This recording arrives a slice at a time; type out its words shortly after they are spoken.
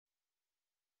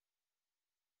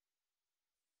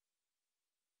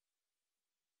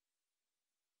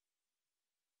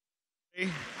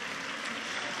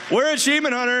We're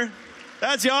Achievement Hunter.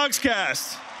 That's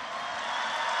Yogscast.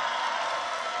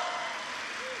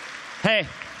 Hey.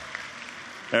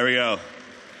 There we go.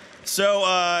 So,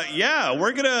 yeah,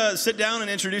 we're going to sit down and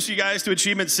introduce you guys to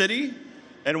Achievement City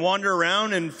and wander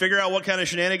around and figure out what kind of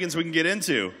shenanigans we can get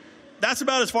into. That's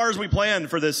about as far as we planned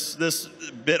for this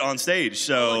bit on stage.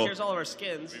 So, oh, look, here's all of our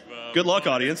skins. Good luck,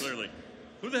 audience. Clearly.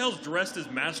 Who the hell's dressed as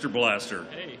Master Blaster?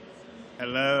 Hey.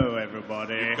 Hello,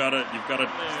 everybody. You've got a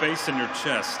face in your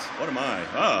chest. What am I?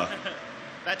 Ah.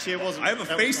 That cheer wasn't. I have a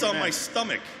face on my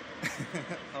stomach.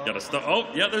 Got a oh,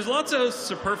 yeah, there's lots of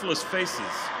superfluous faces.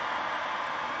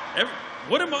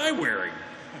 What am I wearing?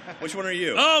 Which one are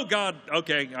you? Oh, God.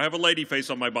 Okay, I have a lady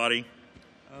face on my body.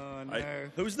 Oh, no.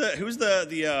 Who's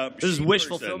the This is wish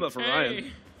fulfillment for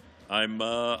Ryan. I'm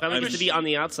That used to be on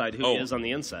the outside who he is on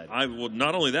the inside. Well,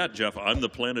 not only that, Jeff, I'm the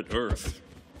planet Earth.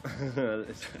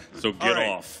 So get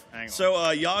off. So,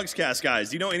 Yogscast guys,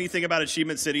 do you know anything about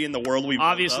Achievement City and the world we've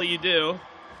Obviously you do.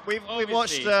 We've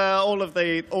watched all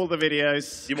the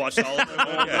videos. You watched all of them?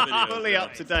 Okay. Fully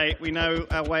up to date. We know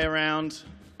our way around.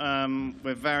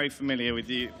 We're very familiar with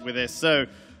this. So,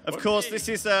 of course, this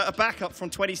is a backup from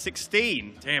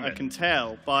 2016. Damn it. I can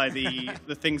tell by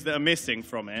the things that are missing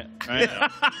from it. Right?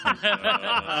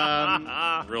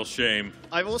 Real shame.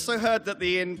 I've also heard that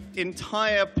the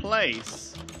entire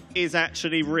place is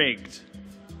actually rigged.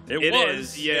 It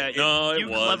was. Is, yeah. No, you it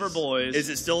was. clever boys. Is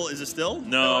it still?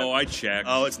 No, I checked.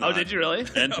 Oh, it's not. Oh, did you really?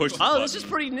 And pushed the Oh, button. this is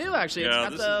pretty new, actually. Yeah,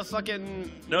 It's got the fucking.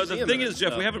 No, the museum thing in is, it,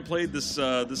 Jeff, so. we haven't played this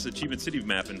Achievement City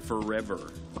map in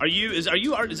forever. Is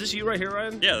this you right here,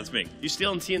 Ryan? Yeah, that's me. You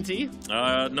stealing TNT?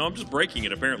 No, I'm just breaking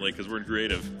it apparently because we're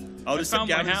creative. Oh, this is found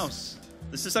my Gavin's house.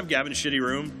 This is Gavin's shitty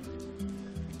room.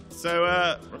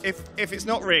 So, if it's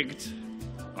not rigged,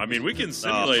 I mean, we can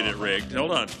simulate it rigged.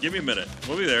 Hold on, give me a minute.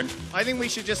 We'll be there. I think we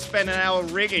should just spend an hour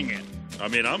rigging it. I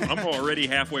mean, I'm already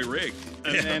halfway rigged.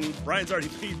 And then Ryan's already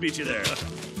beat you there.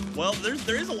 Well,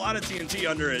 there is a lot of TNT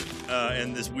under it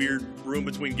in this weird room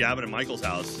between Gavin and Michael's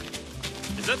house.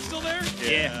 Is that still there?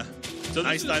 Yeah. So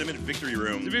Nice this is, 9-minute victory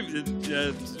room.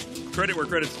 credit where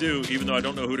credit's due, even though I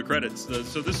don't know who to credit.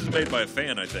 So this is made by a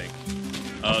fan, I think.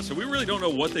 So we really don't know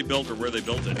what they built or where they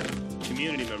built it.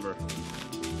 Community member.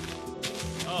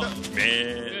 Oh,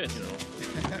 man. You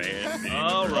know, man.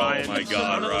 Oh, Ryan. Oh, my God,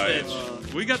 Son of a Ryan.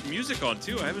 bitch. We got music on,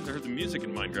 too. I haven't heard the music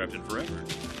in Minecraft in forever.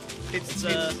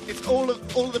 It's all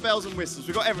of the bells and whistles.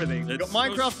 We've got everything. We've got It's so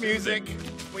Minecraft music.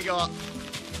 We got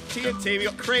TNT. We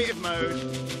got creative mode.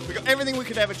 We got everything we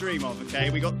could ever dream of. Okay.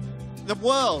 We got the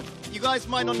world. You guys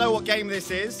might not know what game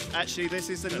this is. Actually, this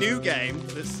is a new game.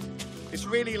 It's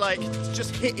really like it's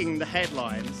just hitting the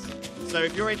headlines. So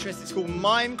if you're interested, it's called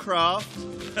Minecraft.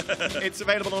 It's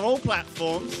available on all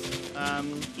platforms.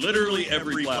 Literally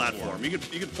every platform. You could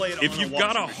play it. If on you've a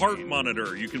got a washing heart machine.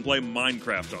 monitor, you can play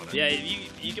Minecraft on it. Yeah,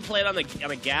 you can play it on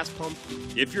a gas pump.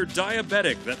 If you're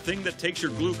diabetic, that thing that takes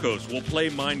your glucose will play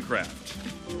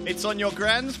Minecraft. It's on your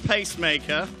grand's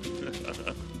pacemaker.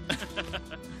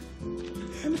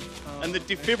 And the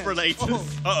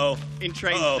defibrillators in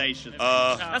train stations.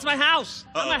 That's my house.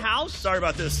 That's my house. Sorry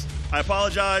about this. I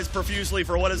apologize profusely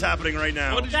for what is happening right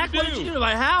now. What did Jack, you what do? did you do to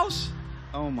my house?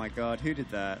 Oh my God, who did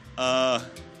that?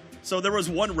 So there was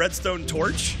one redstone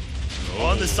torch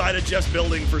on the side of Jeff's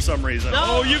building for some reason. No.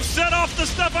 Oh, you've set off the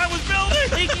stuff I was building!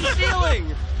 Sneaky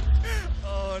stealing.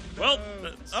 Well,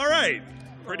 that's All right.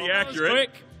 pretty That was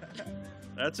accurate. quick.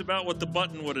 That's about what the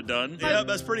button would have done. Yeah,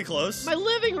 that's pretty close. My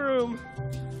living room.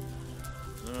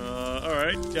 All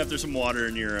right. Jeff, there's some water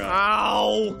in your...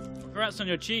 Ow. Congrats on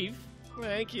your chief.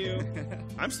 Thank you.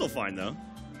 I'm still fine, though.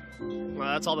 Well,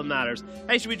 that's all that matters.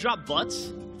 Hey, should we drop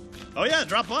butts? Oh, yeah,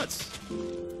 drop butts. I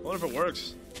wonder if it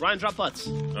works. Ryan, drop butts.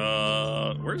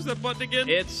 Where's that button again?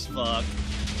 It's fucked.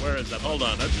 Where is that? Hold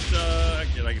on. I just I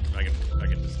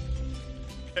can just.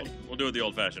 We'll do it the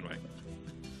old-fashioned way.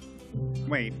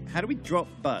 Wait, how do we drop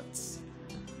butts?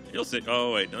 You'll see.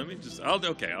 Oh wait, let me just. I'll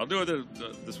do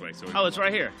it this way. So Oh, it's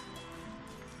right here.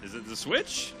 Is it the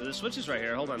switch? The switch is right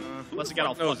here. Hold on. Who Unless the it got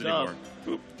all fuck knows fucked up.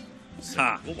 anymore? Boop.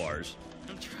 Ha. Full bars.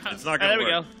 I'm trying. It's not Hey, gonna there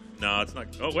we work. No, it's not.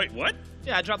 Oh wait, what?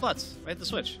 Yeah, I dropped butts. I hit the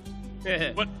switch.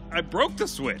 But I broke the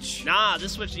switch. Nah,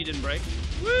 this switch you didn't break.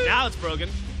 Now it's broken.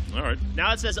 All right.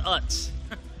 Now it says UTS.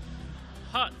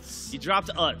 Huts. You dropped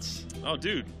UTS. Oh,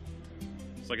 dude,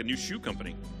 it's like a new shoe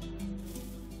company.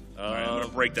 All right, I'm going to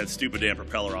break that stupid damn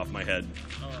propeller off my head.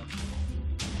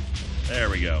 There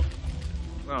we go.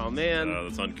 Oh, man.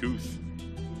 That's uncouth.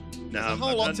 Now, There's a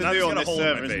whole lot to do on this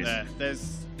server, isn't there?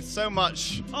 There's so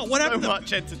much. Oh, what happened? So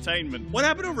much entertainment. What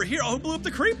happened over here? Oh, who blew up the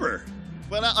creeper?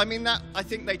 Well, I mean, I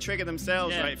think they trigger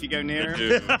themselves, Yeah. right, if you go near them.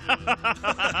 Dude.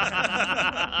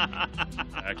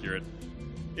 Accurate.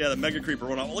 Yeah, the Mega Creeper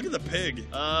went off. Look at the pig. Shit.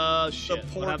 The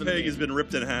What poor happened to pig me? has been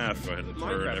ripped in half. Go ahead and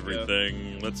Minecraft, turn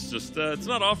everything. Let's just, it's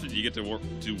not often you get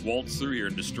to waltz through here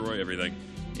and destroy everything.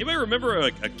 Anybody remember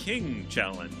a king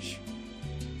challenge?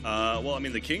 Well, I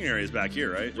mean, the king area is back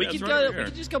here, right? We Yeah, could it's right go. over We here.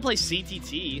 could just go play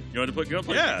CTT. You want to go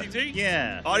play Yeah. CTT?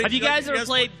 Yeah. Oh, Have you guys ever guys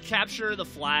played Capture the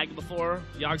Flag before,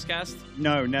 Yogscast?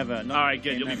 No, never. Not All right,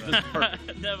 good. You'll be never.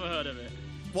 never heard of it.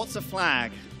 What's a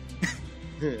flag?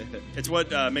 It's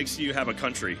what makes you have a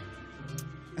country.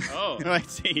 Oh, I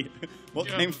see. What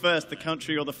came first, the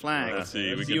country or the flag? Let's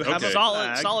see. We You can, have okay. a solid,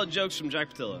 flag. solid jokes from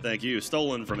Jack Patilla. Thank you.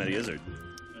 Stolen from Eddie Izzard.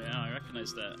 Yeah, I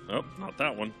recognize that. Oh, not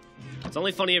that one. It's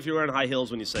only funny if you're wearing high heels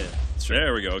when you say it.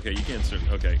 There we go. Okay, you can't.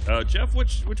 Okay, Jeff,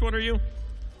 which one are you?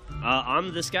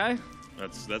 I'm this guy.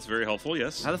 That's very helpful.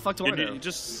 Yes. How the fuck do I Can you know?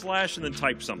 just slash and then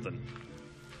type something.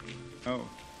 Oh.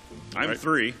 I'm Right.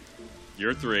 3.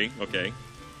 You're 3. Okay.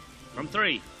 I'm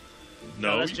 3.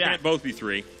 No, that's you Jack. can't both be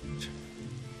 3.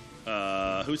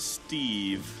 Who's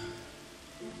Steve?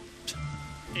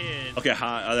 And Okay,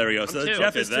 hi. Oh, there we go. So two. Jeff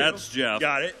Okay, is 2. that's Jeff.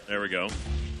 Got it. There we go.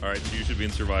 All right, so you should be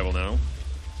in survival now.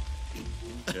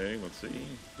 Okay, let's see.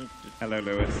 Hello,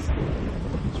 Lewis.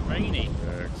 it's rainy.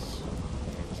 X,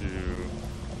 2,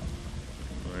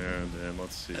 and then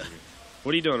let's see.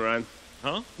 What are you doing, Ryan? Huh?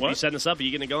 Are you What? setting us up? Are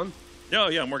you getting it going? Yeah,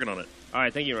 yeah, I'm working on it. All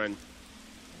right, thank you, Ryan.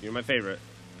 You're my favorite.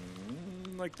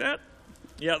 Like that?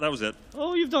 Yeah, that was it.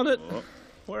 Oh, you've done it. Oh.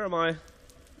 Where am I?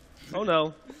 Oh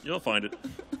no. You'll find it.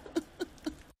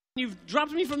 You've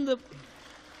dropped me from the.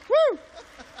 Woo!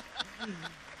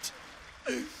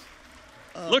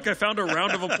 Look, I found a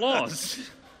round of applause.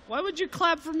 Why would you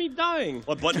clap for me dying?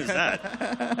 What button is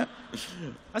that?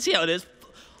 I see how it is.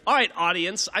 All right,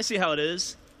 audience, I see how it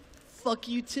is. Fuck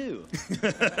you too.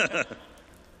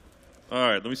 All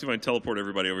right, let me see if I can teleport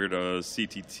everybody over here to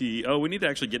CTT. Oh, we need to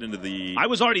actually get into the... I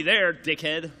was already there,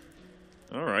 dickhead.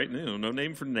 All right, no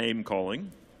name for name calling.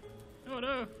 Oh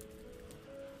no.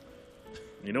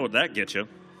 You know what that gets you.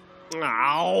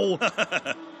 Ow.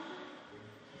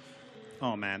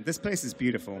 Oh, man. This place is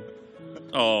beautiful.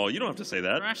 Oh, you don't have to say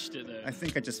that. Crashed it there. I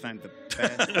think I just found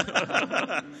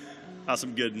the best.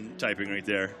 Some good typing right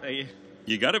there. Hey,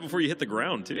 You got it before you hit the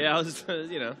ground, too. yeah, I was,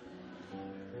 you know.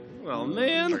 Oh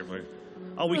man.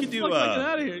 Oh, we How can the do. fuck do I get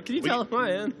out of here. Can you tell if I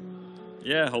am?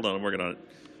 Yeah, hold on, I'm working on it.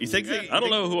 You think they? I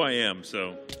don't know who I am,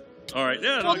 so... All right,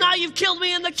 yeah. Well, now you've killed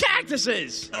me in the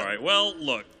cactuses. All right, well,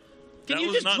 look. Can that you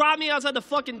was just not- drop me outside the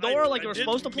fucking door like I you were didn't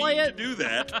supposed to play mean it? to do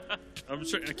that. I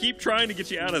keep trying to get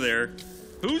you out of there.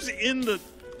 Who's in the...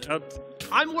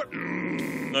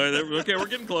 okay, we're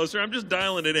getting closer. I'm just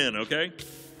dialing it in, okay?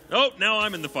 Oh, now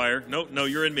I'm in the fire. No,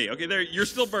 you're in me. Okay, there. You're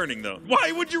still burning, though.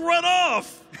 Why would you run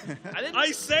off?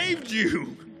 I saved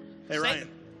you. Hey, Ryan.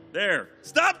 There.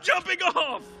 Stop jumping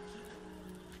off.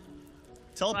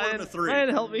 Teleport him to 3. Ryan,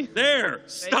 help me. There.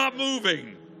 Stop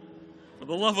moving. For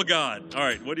the love of God. All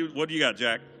right, what do you got,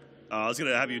 Jack? I was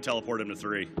gonna have you teleport him to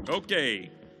 3. Okay.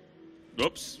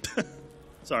 Oops.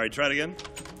 Sorry. Try it again.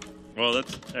 Well,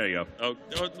 that's... There you go. Oh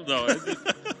no.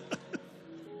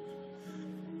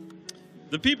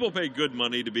 The people pay good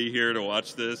money to be here to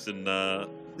watch this, and I'd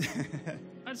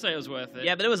say it was worth it.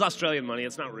 Yeah, but it was Australian money.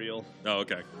 It's not real. oh,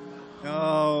 okay.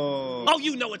 Oh. Oh,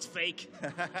 you know it's fake.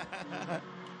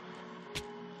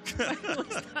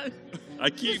 I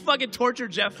You keep. fucking torture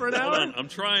Jeff for an Hold hour. on. I'm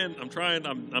trying.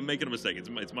 I'm making a mistake. It's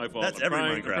my fault. That's I'm every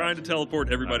trying, Minecraft. I'm trying to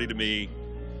teleport everybody to me.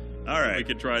 All right. We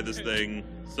could try this thing.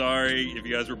 Sorry if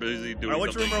you guys were busy doing All right,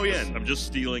 which something. room are we in? I'm just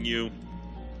stealing you.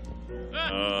 Where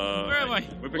am I?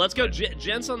 we picked- Let's go.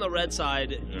 Gents on the red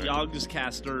side, right.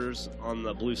 Yogscasters on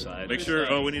the blue side. Make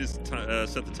sure. Oh, we need to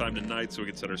set the time to night so we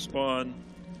can set our spawn.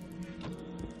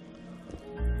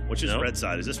 Which is No. red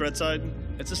side? Is this red side?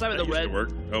 It's the side That with the used to red. work.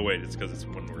 Oh wait, it's because it's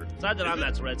one word. Side that I'm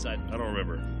that's the red side. I don't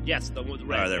remember. Yes, the red. All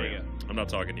right, there we you go. I'm not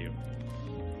talking to you.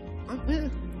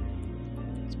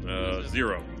 Oh,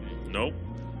 0. Nope.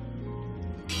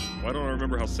 Why don't I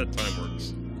remember how set time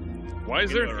works? Why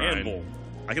is there an Ryan. anvil?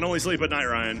 I can only sleep at night,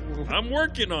 Ryan. I'm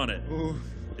working on it.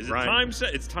 Is it Ryan. time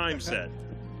set? It's time set.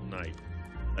 Night.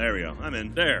 There we go. I'm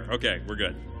in. There. Okay, we're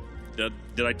good.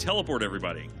 Did I teleport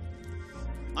everybody?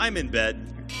 I'm in bed.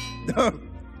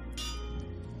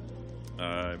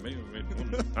 Maybe.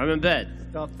 I'm in bed.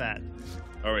 Stop that.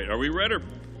 All right. Are we red or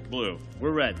blue?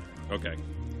 We're red. Okay.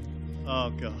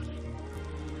 Oh, God.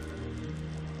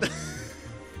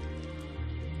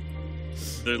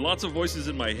 There are lots of voices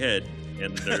in my head,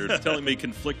 and they're telling me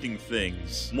conflicting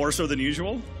things. More so than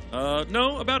usual.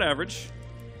 No, about average.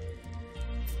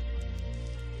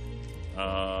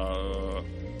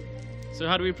 So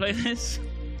how do we play this?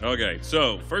 Okay,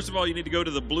 so first of all, you need to go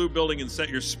to the blue building and set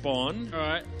your spawn. All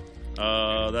right.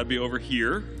 That'd be over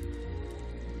here.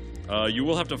 You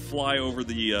will have to fly over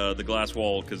the glass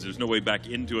wall because there's no way back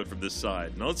into it from this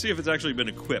side. Now let's see if it's actually been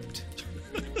equipped.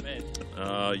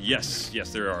 Yes,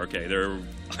 there are. Okay, there.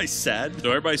 I said. So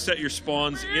everybody set your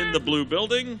spawns in the blue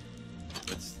building.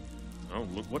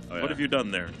 Look, what have you done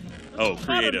there? Oh,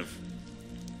 creative.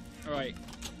 All right.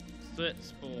 Set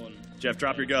spawn. Jeff,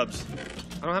 drop your gubs.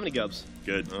 I don't have any gubs.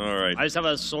 Good. All right. I just have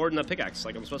a sword and a pickaxe,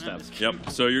 like I'm supposed to have. Yep.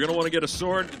 So you're going to want to get a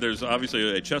sword. There's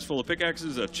obviously a chest full of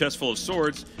pickaxes, a chest full of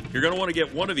swords. You're going to want to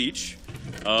get one of each.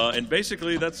 And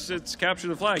basically, it's capture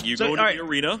the flag. You go into the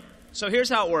arena. So here's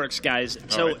how it works, guys.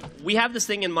 So we have this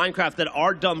thing in Minecraft that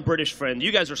our dumb British friend,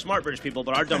 you guys are smart British people,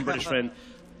 but our dumb British friend,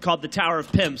 called the Tower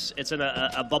of Pimps. It's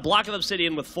a block of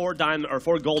obsidian with 4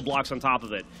 gold blocks on top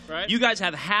of it. Right. You guys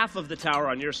have half of the tower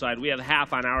on your side. We have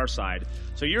half on our side.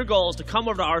 So your goal is to come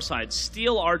over to our side,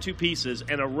 steal our 2 pieces,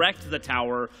 and erect the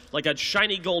tower like a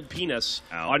shiny gold penis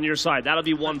on your side. That'll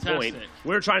be 1 point.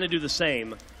 We're trying to do the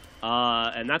same,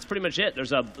 and that's pretty much it.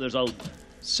 There's a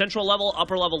central level,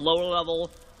 upper level, lower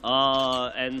level,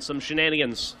 and some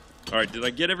shenanigans. All right. Did I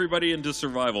get everybody into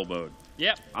survival mode?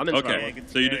 Yep, I'm in survival. Okay,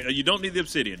 so you don't need the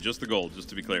obsidian, just the gold, just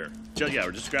to be clear. Yeah,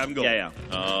 we're just grabbing gold. Yeah.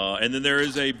 And then there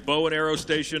is a bow and arrow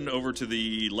station over to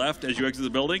the left as you exit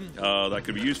the building. That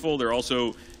could be useful. There are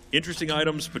also interesting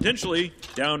items potentially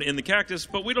down in the cactus,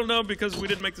 but we don't know because we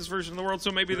didn't make this version of the world, so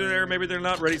maybe they're there, maybe they're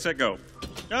not. Ready, set, go.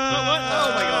 Oh my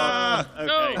god.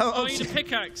 Okay. No, I need a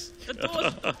pickaxe. The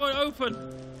door's won't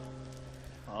open.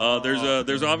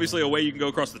 There's obviously a way you can go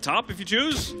across the top if you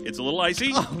choose. It's a little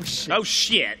icy. Oh,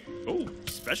 shit. Oh,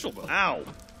 special bow. Ow.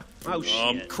 Oh,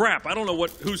 shit. Crap, I don't know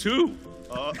who's who.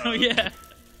 Oh, yeah.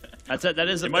 That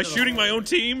is. Am I shooting my own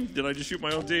team? Did I just shoot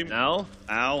my own team? No.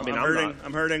 Ow.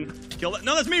 I'm hurting. Kill that.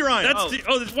 No, that's me, Ryan.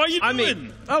 That's why are you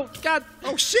doing? Oh, God.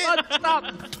 Oh, shit.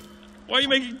 Stop. Why are you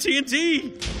making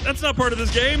TNT? That's not part of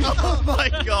this game. Oh, my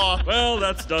God. Well,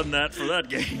 that's done that for that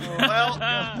game.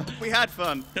 Well, we had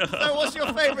fun. So what's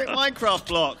your favorite Minecraft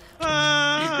block?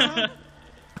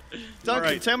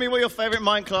 Duncan, tell me what your favorite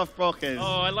Minecraft block is.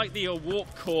 Oh, I like the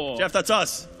warp core Jeff, that's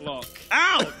us. block.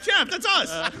 Ow! Jeff, that's us.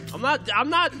 I'm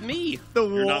not me. The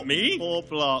You're not me? core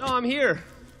block. No, I'm here.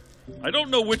 I don't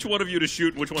know which one of you to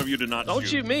shoot, which one of you to not Don't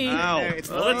shoot me. Ow.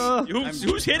 Well,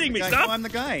 who's hitting me? Stop! I'm the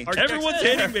guy. Everyone's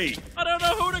hitting me. I don't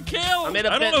know who to kill. I I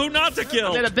don't know who not to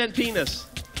kill. I made a bent penis.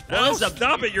 Well,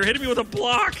 stop it! You're hitting me with a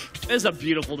block. This is a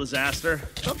beautiful disaster.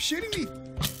 Stop shooting me.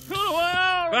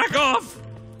 Back off!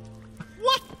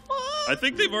 What? I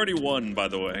think they've already won, by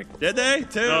the way. Did they?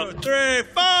 2, No. 3, 4.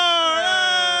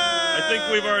 I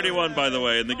think we've already won, by the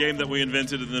way, in the game that we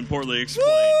invented and then poorly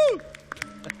explained.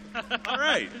 All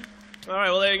right. All right,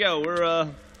 well, there you go. We're,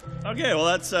 Okay, well,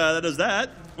 that does that.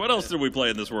 What else did we play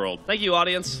in this world? thank you,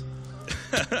 audience.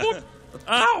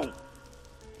 Ow!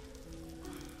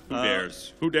 Who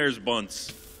dares? Who dares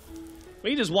bunts? We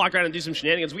can just walk around and do some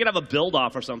shenanigans. We could have a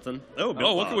build-off or something. Oh,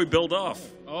 What can we build off?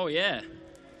 Oh, yeah.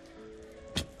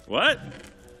 What?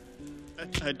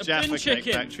 A Jaffa bin Cake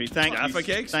chicken. Factory. Thank Jaffa you.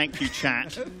 cakes? Thank you,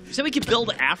 chat. You said we could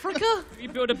build Africa? We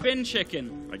build a bin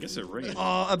chicken. I guess it rained.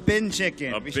 Oh, a bin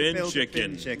chicken. A We should bin build chicken. A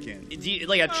bin chicken.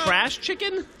 Like a trash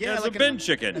chicken? Yeah, it's like a bin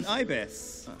chicken. An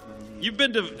ibis. You've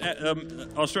been to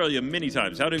Australia many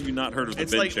times. How have you not heard of the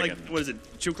It's bin like chicken? what is it?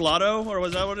 Chocolado, or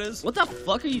was that what it is? What the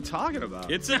fuck are you talking about?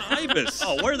 It's an ibis.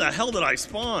 Oh, where the hell did I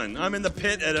spawn? I'm in the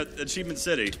pit at Achievement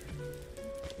City.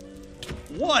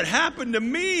 What happened to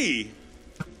me?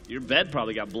 Your bed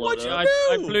probably got blown What'd you up.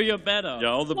 I do? blew your bed up. Yeah,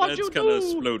 all the What'd beds you kind of do?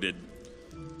 exploded.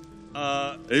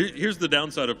 Here's the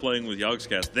downside of playing with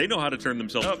Yogscast. They know how to turn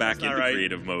themselves Nope, back that's not into right.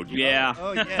 creative mode. Yeah.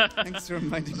 Oh, yeah. Thanks for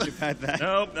reminding me about that.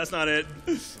 Nope, that's not it.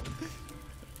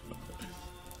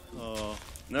 Oh,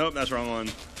 nope, that's the wrong one.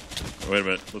 Wait a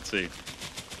minute. Let's see.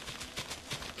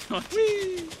 What's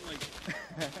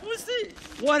this?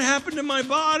 What happened to my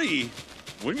body?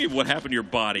 What do you mean, what happened to your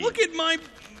body? Look at my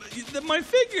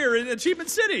figure in Achievement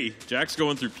City. Jack's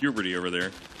going through puberty over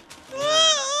there.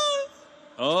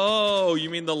 Oh, you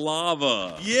mean the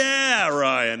lava. Yeah,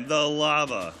 Ryan, the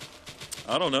lava.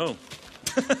 I don't know.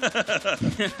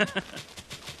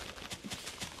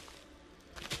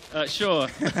 Sure.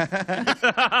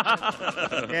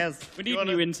 Yes. We need a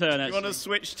new intern, You want actually. to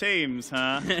switch teams,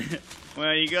 huh?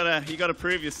 Well, you gotta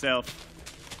prove yourself.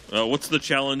 What's the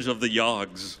challenge of the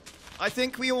Yogs? I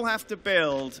think we all have to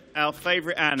build our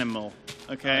favorite animal.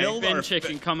 Okay. Build our Bin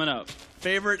chicken coming up.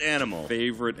 favorite animal.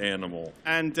 Favorite animal.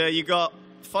 And you got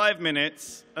 5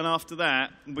 minutes, and after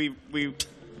that, we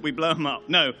blow them up.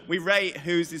 No, we rate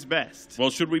whose is best.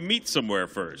 Well, should we meet somewhere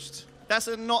first? That's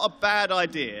not a bad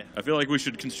idea. I feel like we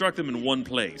should construct them in one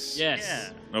place. Yes.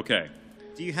 Yeah. Okay.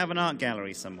 Do you have an art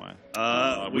gallery somewhere?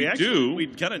 We do. We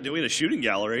kind of do. We had a shooting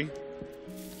gallery.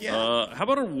 Yeah. How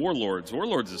about our Warlords?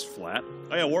 Warlords is flat.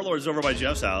 Oh yeah, Warlord's over by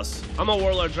Jeff's house. I'm a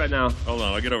Warlord right now. Hold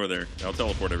on, I'll get over there. I'll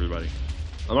teleport everybody.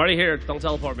 I'm already here. Don't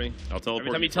teleport me. I'll teleport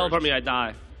Every time you first. teleport me, I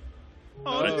die.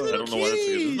 I don't know why that's.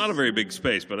 It's not a very big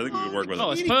space, but I think we could work with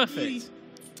Oh, it. it's perfect.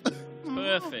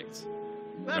 Perfect.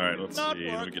 All right, let's see. Not Let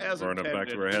me work get as far enough back to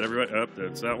intended. where I had everybody. Up,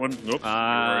 that's that one. Nope.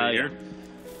 Yeah. here.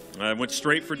 I went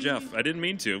straight for Jeff. I didn't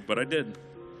mean to, but I did.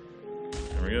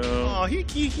 There we go. Oh,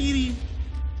 kitty.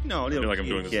 No, I feel like I'm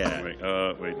doing this the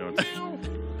wrong way. Wait, no. It's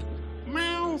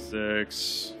Meow.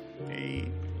 6, 8.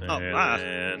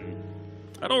 and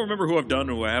I don't remember who I've done,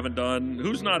 who I haven't done.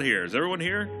 Who's not here? Is everyone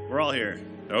here? We're all here.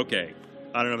 Okay.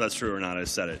 I don't know if that's true or not. I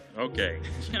just said it. Okay.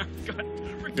 God.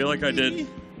 I feel like I did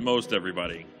most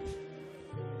everybody.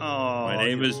 Oh. My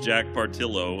name is Jack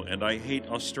Partillo, and I hate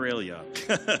Australia.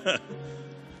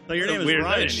 No, your name is Weird,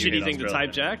 Ryan. that You shitty hate thing to Australia.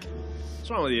 type, Jack. What's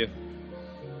wrong with you?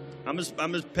 I'm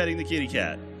just petting the kitty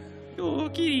cat. Oh,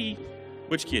 kitty.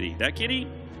 Which kitty? That kitty?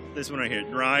 This one right here.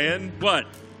 Ryan. What?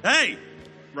 Hey!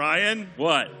 Ryan.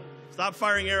 What? Stop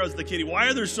firing arrows at the kitty. Why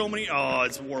are there so many? Oh,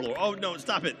 it's Warlord. Oh, no,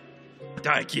 stop it.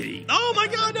 Die, kitty. Oh, my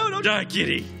God, no. Die,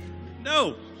 kitty.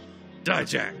 No. Die,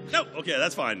 Jack. No. Okay,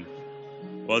 that's fine.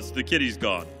 Well, it's the kitty's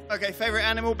gone. Okay, favorite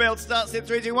animal build starts in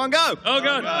 3, 2, 1, go. Oh,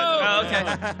 God. Oh,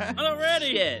 okay. I'm not ready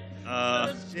yet.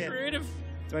 That's Shit. Creative.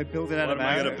 Do I build it out What of am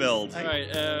I going to arrows? build? All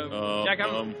right. Jack,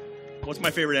 I'm- What's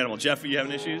my favorite animal? Jeff, are you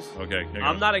having issues? Okay. hang I'm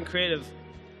on. not in creative.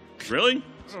 Really?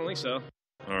 I don't think so.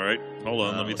 All right. Hold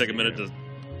on. Let me let's take a see minute here.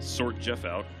 to sort Jeff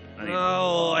out. I need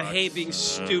Oh, I blocks. hate being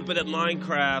stupid at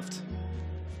Minecraft.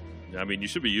 I mean, you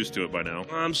should be used to it by now.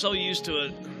 I'm so used to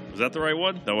it. Was that the right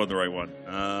one? That wasn't the right one.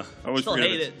 I always Still forget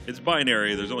hate it's, it's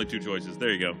binary. There's only 2 choices. There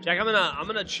you go. Jack, I'm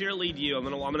gonna cheerlead you. I'm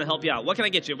gonna help you out. What can I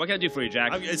get you? What can I do for you,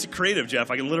 Jack? It's creative,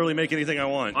 Jeff. I can literally make anything I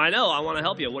want. I know. I want to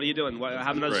help you. What are you doing?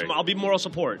 Great. I'll be moral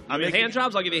support. I'm I mean, making- hand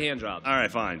jobs. I'll give you hand jobs. All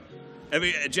right, fine. I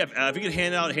mean, Jeff, if you could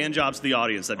hand out hand jobs to the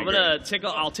audience, that'd be I'm great. gonna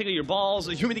tickle. I'll tickle your balls.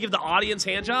 You want me to give the audience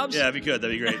hand jobs? Yeah, if you could,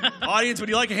 that'd be great. Audience, would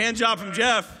you like a hand job from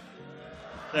Jeff?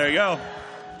 There you go.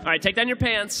 All right, take down your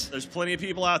pants. There's plenty of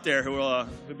people out there who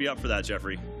would be up for that,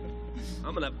 Jeffrey.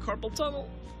 I'm gonna have carpal tunnel.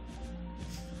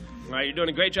 All right, you're doing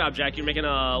a great job, Jack. You're making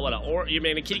you're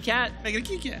making a kitty cat. Making a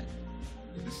kitty cat.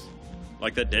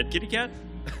 Like that dead kitty cat?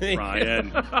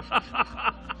 Ryan.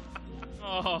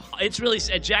 oh. It's really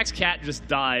sad. Jack's cat just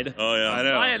died. Oh, yeah. I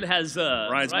know. Ryan has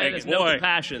Ryan's Ryan making- has no Boy.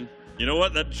 compassion. You know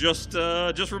what? That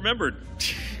just remembered.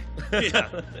 Yeah.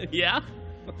 Yeah.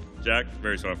 Jack,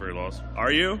 very sorry for your loss.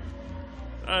 Are you?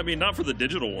 I mean, not for the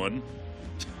digital one.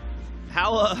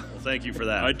 How Well, thank you for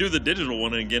that. I'd do the digital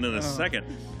one again in a second.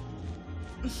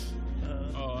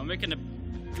 Oh, I'm making a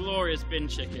glorious bin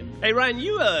chicken. Hey Ryan,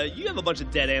 you have a bunch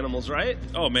of dead animals, right?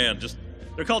 Oh, man, just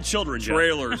They're called children, Jeff.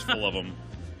 trailers full of them.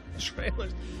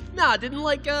 Trailers. Nah,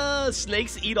 didn't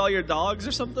snakes eat all your dogs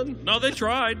or something? No, they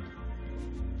tried.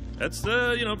 That's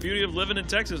the, beauty of living in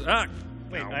Texas. Ah,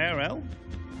 Wait, IRL?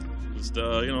 just,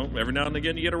 every now and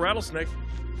again you get a rattlesnake.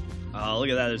 Oh, look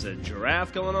at that. There's a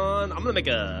giraffe going on. I'm gonna make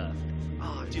a.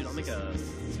 Oh, dude, I'll make a.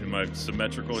 Am I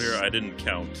symmetrical here? I didn't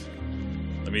count.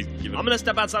 Let me give it I'm gonna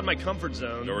step outside my comfort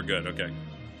zone. No, we're good. Okay.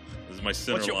 This is my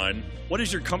center What's your- line. What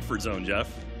is your comfort zone, Jeff?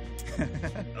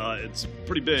 It's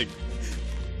pretty big.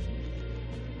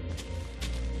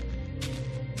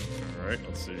 All right,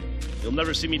 let's see. You'll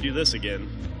never see me do this again.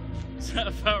 Is that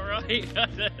about right?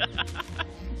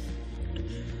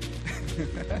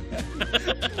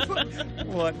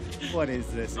 What is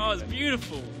this? oh, it's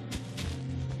beautiful.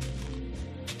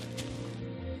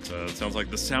 It sounds like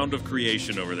the sound of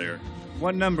creation over there.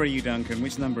 What number are you, Duncan?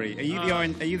 Which number are you? Are you the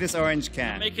orange? Are you this orange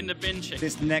cat? Making the bin chicken.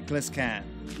 This necklace cat?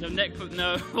 No,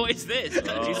 no, what is this?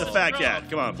 He's a fat cat.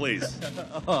 Come on, please.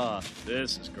 Oh,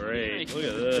 This is great. Nice. Look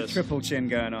at this. triple chin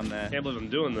going on there. Can't believe I'm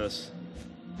doing this.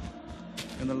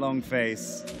 And the long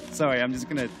face. Sorry, I'm just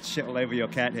gonna shit all over your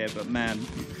cat here, but man.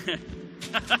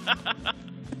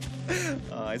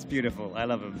 Oh, it's beautiful. I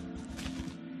love him.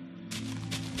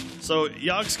 So,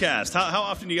 Yogscast, how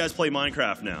often do you guys play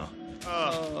Minecraft now?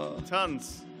 Oh,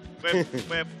 tons. We've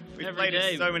Every played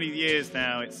day. it so many years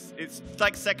now. It's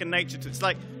like second nature. It's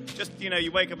like just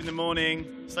you wake up in the morning.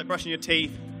 It's like brushing your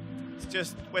teeth. It's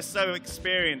just we're so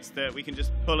experienced that we can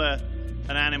just pull an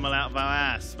animal out of our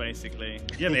ass, basically.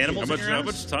 Do you have animals How in much, your how house?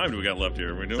 much time do we got left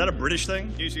here? Is that a British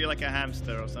thing? Usually like a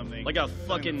hamster or something. Like a Something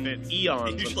fucking that fits.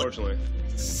 eons, Usually- unfortunately.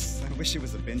 I wish it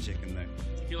was a bin chicken though.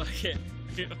 You like it?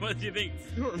 What do you think?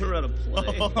 I don't remember how to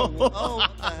play. Oh,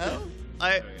 what the hell?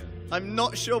 I'm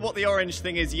not sure what the orange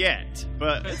thing is yet,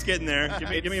 but It's getting there.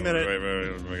 Give me a minute.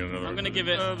 I'm gonna give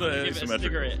it. I'm gonna The give it a asymmetrical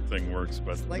cigarette. thing works,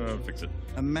 but like- fix it.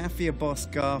 A mafia boss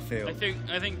Garfield.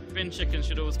 I think bin chicken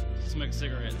should always smoke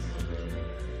cigarettes.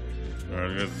 All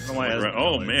right, Oh, my God.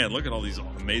 oh man, look at all these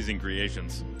amazing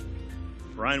creations.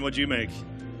 Ryan, what'd you make?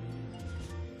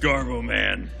 Garbo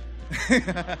Man.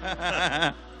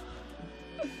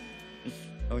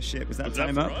 Oh shit, was that Was that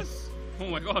time for up? us? Oh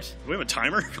my god. Do we have a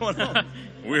timer going on?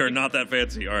 We are not that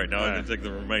fancy. All right, now I'm All gonna right. take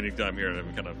the remaining time here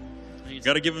and kind of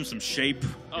got to give him some shape.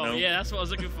 Oh you know? yeah, that's what I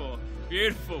was looking for.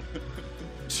 Beautiful.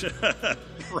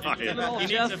 Ryan. He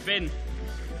needs a bin.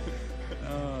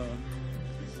 Oh.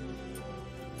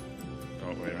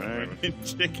 Oh wait a minute.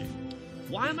 Chicken.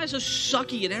 Why am I so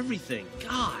sucky at everything?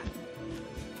 God.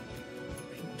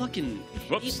 I fucking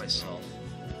hate Whoops. myself.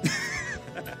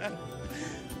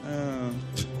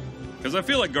 Because I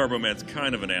feel like Garbo Man's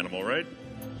kind of an animal, right?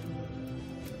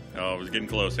 Oh, we're getting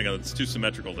close. Hang on, it's too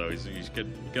symmetrical though. He's got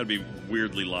to be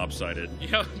weirdly lopsided.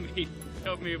 Help me.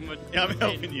 Help me with my. yeah, I'm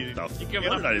helping you. The You fuck give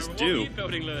did up. I just What do? are you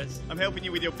building, Lewis? I'm helping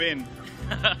you with your bin.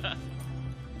 It's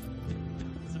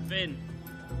a bin.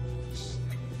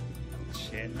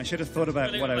 Shit. I should have thought about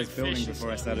Building what I like was building fish and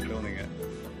before I stuff. started building it.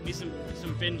 Need some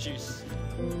bin juice.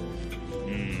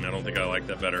 I don't think I like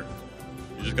that better.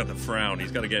 He just got the frown.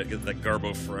 He's got to get that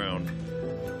Garbo frown.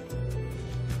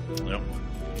 Yep.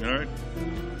 All right.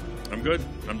 I'm good.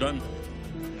 I'm done.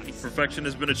 Perfection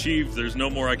has been achieved. There's no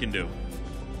more I can do.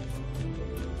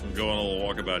 I'm going on a little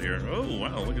walkabout here. Oh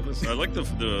wow! Look at this. I like the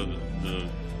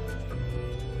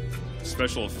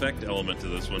special effect element to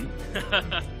this one.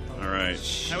 All right.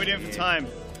 How are we doing for time?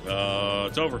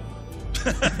 It's over.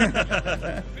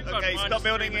 Okay, stop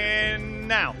building in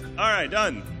now. All right,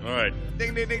 done. All right.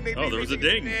 Ding, ding, ding, ding. Oh, ding, there was a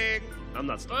ding, ding. ding. I'm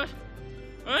not stuck.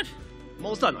 What? I'm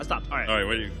almost done. I stopped. All right. All right.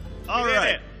 What do you? All did right.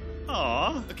 it.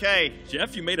 Aw. Okay.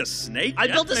 Jeff, you made a snake? I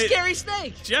Jeff built a made- scary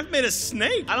snake. Jeff made a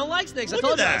snake. I don't like snakes. Look I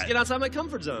told at you. I that. get outside my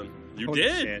comfort zone. You Holy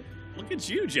did. shit. Look at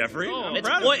you, Jeffrey. Oh, I'm It's,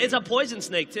 proud of you. it's a poison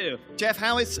snake, too. Jeff,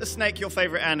 how is a snake your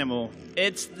favorite animal?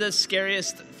 It's the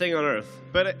scariest thing on earth.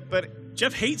 But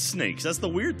Jeff hates snakes. That's the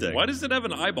weird thing. Why does it have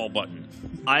an eyeball button?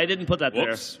 I didn't put that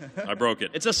Whoops. I broke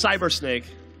it. there. It's a cyber snake.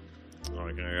 Oh,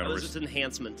 okay, I That gotta was its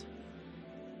enhancement.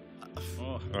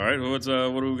 All right, what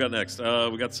do we got next?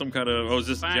 We got some kind of. Oh, is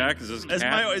this Bang. Jack? Is this It's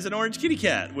cat? is an orange kitty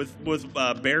cat with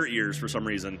bear ears for some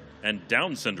reason. And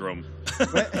Down syndrome.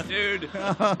 Dude. Look,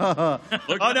 Oh,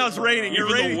 now it's raining. You're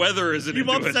even raining. the weather isn't You've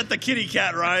into upset it. the kitty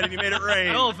cat, Ryan, and you made it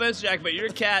rain. No offense, Jack, but your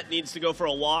cat needs to go for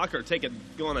a walk or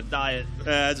go on a diet.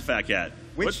 It's a fat cat.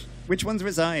 Which ones are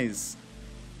his eyes?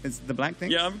 Is the black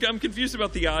thing? Yeah, I'm confused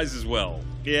about the eyes as well.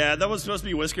 Yeah, that was supposed to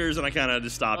be Whiskers, and I kind of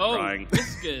just stopped Oh, trying.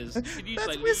 whiskers. Could use, That's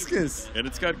like, whiskers. And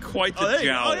it's got quite the Oh, there you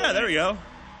go. jowl. Oh, yeah, there we go.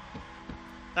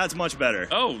 That's much better.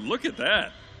 Oh, look at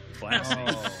that. Classy.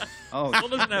 Oh, Well,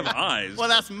 it doesn't have eyes. well,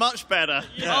 that's much better.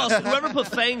 Oh, so whoever put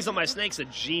fangs on my snake's a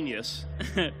genius.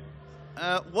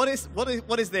 What is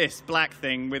this black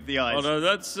thing with the eyes? Oh, no,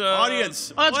 that's...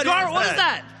 Audience. Oh, it's What is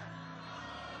that?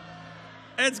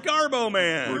 It's Garbo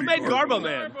Man. Who made Garbo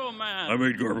Man? Garbo Man. I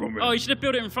made Garbo Man. Oh, you should have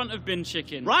built it in front of bin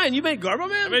chicken. Ryan, you made Garbo I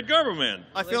Man? made Garbo Man.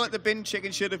 I feel like the bin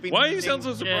chicken should have been. Why do you sound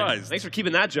so surprised? Thanks for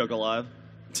keeping that joke alive.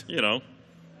 You know.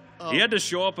 He had to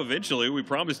show up eventually. We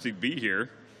promised he'd be here.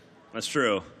 That's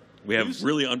true. We have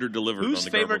really under-delivered Whose on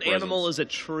the favorite Garbo animal presents. is a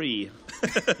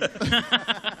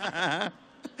tree?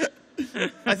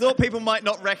 I thought people might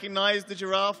not recognize the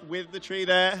giraffe with the tree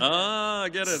there. Ah, I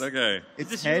get it. Okay. its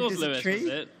This head yours, is a Lewis, tree? was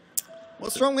it?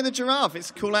 What's wrong with the giraffe?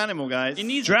 It's a cool animal, guys. It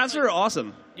needs Giraffes are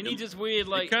awesome. It needs this weird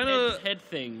like kinda- head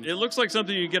thing. It looks like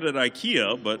something you get at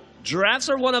IKEA, but Giraffes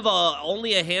are one of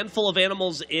only a handful of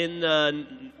animals in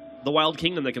the Wild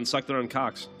Kingdom that can suck their own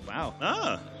cocks. Wow.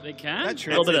 Ah. They can. That's A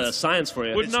true. little bit of science for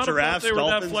you. would It's not have thought giraffes, they were that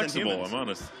dolphins, and flexible, humans. I'm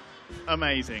honest.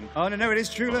 Amazing. Oh, no, it is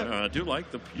true. Look. I do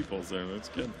like the pupils there. That's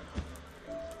good.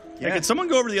 Hey, Yeah. can someone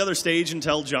go over to the other stage and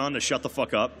tell John to shut the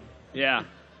fuck up? Yeah.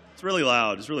 It's really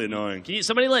loud. It's really annoying. Can you,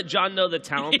 somebody let John know the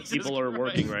talent that Jesus people are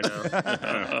working right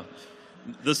now?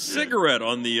 The cigarette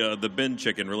on the bin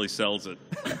chicken really sells it.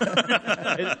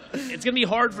 It's going to be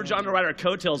hard for John to ride our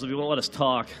coattails if he won't let us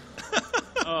talk.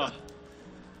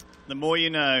 The more you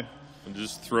know. And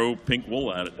just throw pink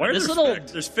wool at it. Why are This there little-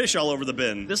 there's fish all over the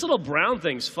bin? This little brown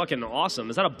thing's fucking awesome.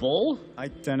 Is that a bull? I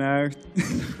don't know.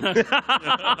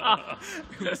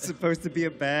 It's supposed to be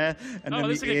a bear, and Oh, then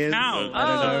looks the like a ears. cow. I don't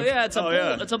Oh, know. yeah, it's a Oh, bull.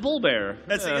 yeah. It's a bull bear.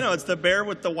 That's it's the bear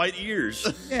with the white ears.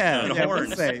 Yeah, And yeah, horns.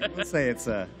 we'll say it's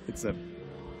a. This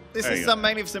There is you some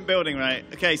magnificent building, right?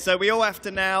 Okay, so we all have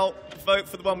to now vote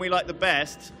for the one we like the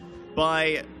best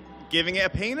by giving it a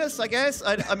penis, I guess.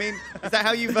 I mean, is that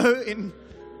how you vote in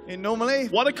normally.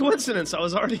 What a coincidence! I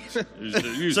was already.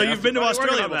 So you've been to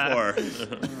Australia before.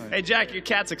 Hey, Jack, your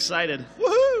cat's excited.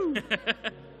 Woohoo!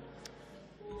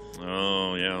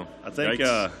 Oh, yeah. I think.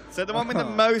 Yikes. So the one with the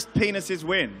most penises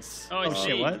wins. Oh,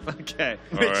 Shit, what? Okay,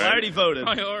 All right. I already voted.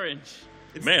 My orange.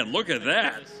 Man, look at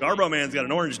that. Garbo Man's got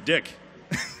an orange dick.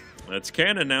 That's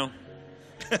canon now.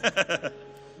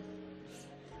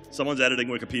 Someone's editing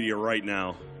Wikipedia right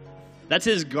now. That's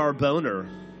his Garboner.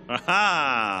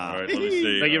 Aha! All right, let me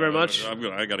see. Thank you very much.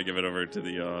 I got to give it over to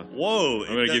the. Whoa! I'm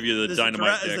gonna give you the Does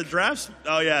dynamite Is dick. the drafts?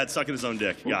 Oh yeah, it's sucking his own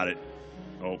dick. Got it.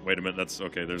 Oh, wait a minute. That's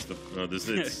okay. There's the.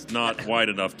 It's not wide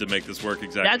enough to make this work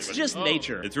exactly. That's but just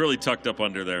nature. It's really tucked up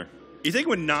under there. You think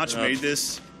when Notch made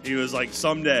this, he was like,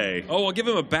 someday Oh, I'll give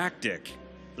him a back dick.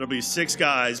 there'll be 6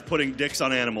 guys putting dicks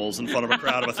on animals in front of a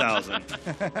crowd of 1,000.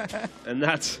 And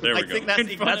that's There we I go. think that's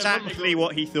exactly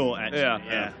what he thought, actually.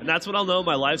 yeah. And that's when I'll know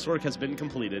my life's work has been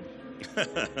completed.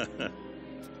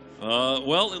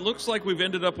 Well, it looks like we've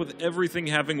ended up with everything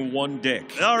having one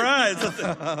dick. All right, it's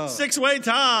a 6-way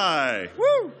tie.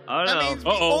 Woo! I That don't means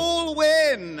know. we all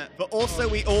win, but also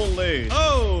we all lose.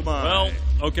 Oh my! Well,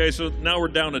 okay, so now we're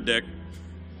down a dick.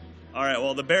 all right.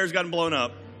 Well, the bear's gotten blown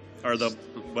up, or the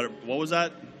what was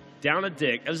that? Down a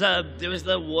dick. It was the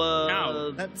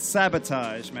Cow. That's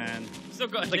sabotage, man. Still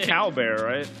got the dick. cow bear,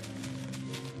 right?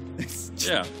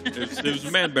 Yeah, it was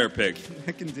a man bear pig.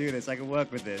 I can do this. I can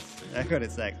work with this. I got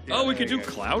it, Zach. Oh, we there could do go.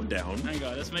 Cloud Down Hang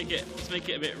on, let's make it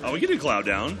a bit Oh, we could do Cloud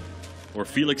Down. or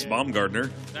Felix Baumgartner.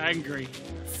 angry.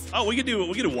 Oh, we could do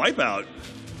Wipeout.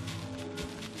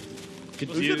 Could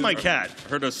Who's do with my cat?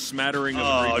 Heard a smattering of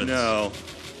Oh agreements. no!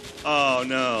 Oh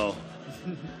no!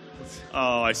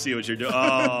 Oh, I see what you're doing.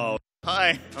 Oh,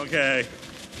 Hi. okay.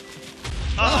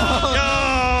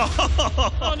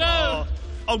 Oh, Oh no!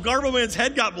 Oh, Garbo Man's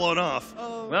head got blown off.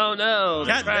 Oh no!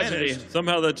 Cat Tragedy. vanished.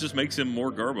 Somehow that just makes him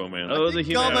more Garbo Man. Oh, the Garbo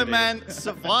humanity. Man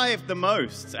survived the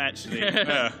most, actually.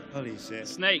 Yeah. Holy shit.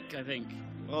 Snake, I think.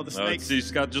 Well, the Oh, snakes.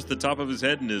 he's got just the top of his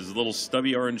head and his little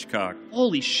stubby orange cock.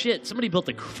 Holy shit! Somebody built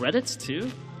the credits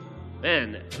too.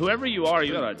 Man, whoever you are,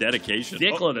 you got a Dedication.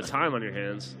 dickload of time on your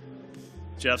hands.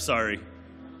 Jeff, sorry.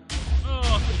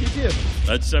 Oh, You do.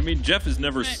 I mean, Jeff is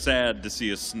never sad to see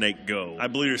a snake go. I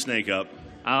blew your snake up.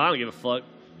 I don't give a fuck.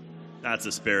 That's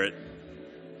the spirit.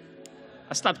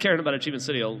 I stopped caring about Achievement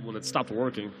City when it stopped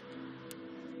working.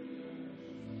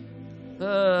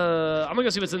 I'm gonna go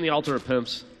see what's in the Altar of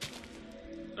Pimps.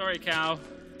 sorry, cow.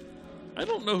 I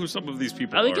don't know who some of these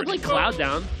people I are. think you play Cloud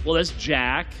Down. Well, there's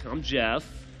Jack. I'm Jeff.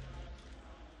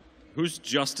 Who's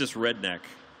Justice Redneck?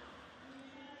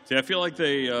 See, I feel like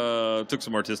they took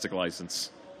some artistic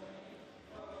license.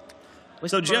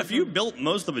 So, Jeff, you built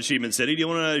most of Achievement City. Do you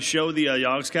want to show the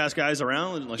Yogscast guys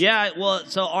around? Yeah, well,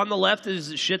 so on the left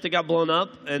is shit that got blown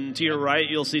up, and to your right,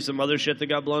 you'll see some other shit that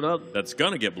got blown up. That's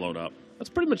gonna get blown up. That's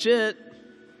pretty much it.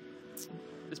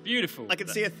 It's beautiful. I can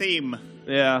see a theme.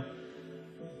 Yeah.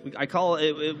 I call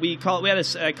it. We call. We had.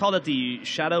 I called it the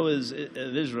Shadow of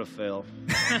Israel.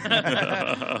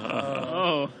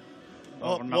 Oh.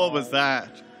 What was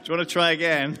that? Do you want to try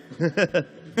again?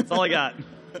 That's all I got.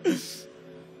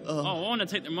 Oh, I want to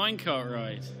take the minecart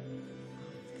ride.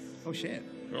 Oh shit.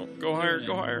 Well, go higher,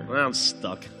 go higher. Well, I'm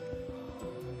stuck.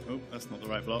 Oh, that's not the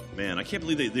right block. Man, I can't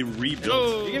believe they rebuilt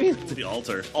Oh. the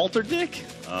altar. Altar dick?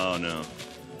 Oh, no.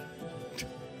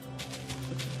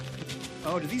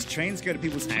 Oh, do these trains go to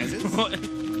people's houses? What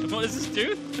does this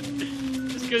do?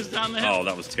 This goes down the hill. Oh,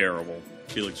 that was terrible.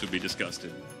 Felix would be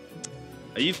disgusted.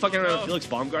 Are you fucking around with Oh. Felix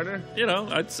Baumgartner? You know,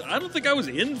 I don't think I was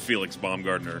in Felix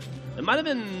Baumgartner. It might have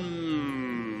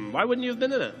been. Why wouldn't you have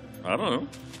been in it? I don't know.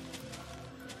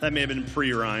 That may have been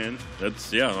pre-Ryan.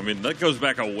 That's, yeah, I mean, that goes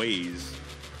back a ways.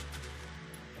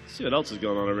 Let's see what else is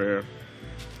going on over here.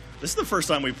 This is the first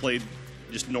time we played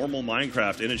just normal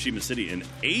Minecraft in Achievement City in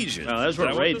ages. Oh, that's Is where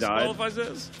that what Ray this died. qualifies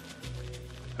as?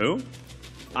 Who?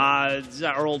 Is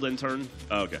that our old intern?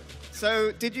 Oh, okay.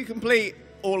 So, did you complete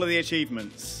all of the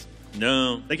achievements?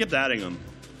 No. They kept adding them.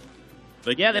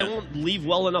 Yeah, they won't leave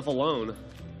well enough alone.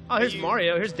 Oh, here's you-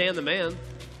 Mario. Here's Dan the Man.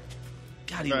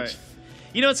 God, he Right. looks.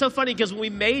 You know, it's so funny because when we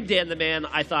made Dan the Man,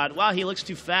 I thought, wow, he looks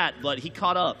too fat, but he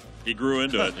caught up. He grew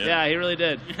into it. Yeah, he really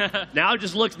did. Now it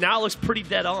looks pretty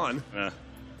dead on.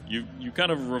 You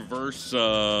kind of reverse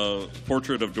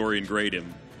portrait of Dorian Grayed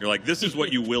him. You're like, this is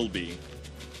what you will be.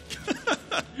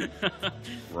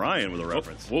 Ryan with a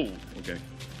reference. Whoa. Okay.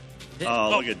 Oh,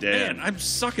 look at Dan. Man, I'm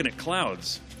sucking at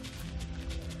clouds.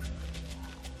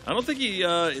 I don't think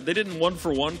they didn't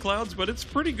 1-for-1 clouds, but it's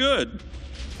pretty good.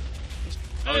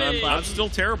 Hey. I'm still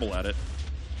terrible at it.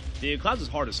 Dude, Clouds is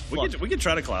hard as fuck. We could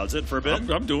try to clouds it for a bit.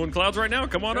 I'm doing clouds right now.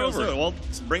 Come on Let's do over. it. Well,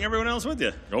 let's bring everyone else with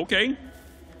you. Okay.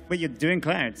 But you're doing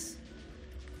clouds.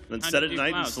 Then How set do it you at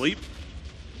do night and clouds? sleep.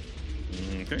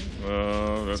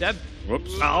 Okay. Seb?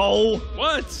 Whoops. Oh!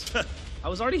 What? I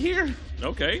was already here.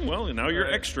 Okay, well, now you're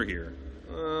extra here.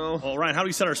 Well, Ryan, how do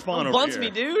we set our spawn over Bunts here? me,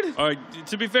 dude. All right,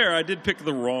 to be fair, I did pick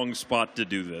the wrong spot to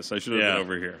do this. I should have Yeah. been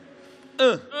over here.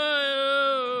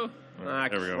 Oh. Ah,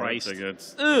 There we go. Christ. Take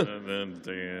it. Ugh. And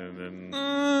then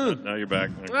now you're back.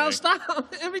 Okay. Well,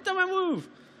 stop. Every time I move.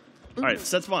 All right,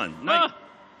 set spawn. Night. Ah.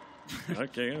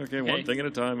 Okay, one thing at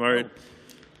a time. All right.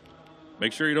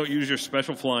 Make sure you don't use your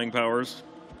special flying powers.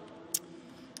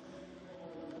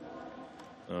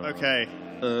 Okay.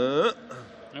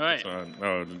 All right.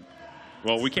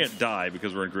 Well, we can't die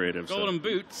because we're in creative. so- Golden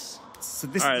boots. So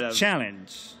this All is right, the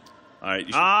challenge. All right.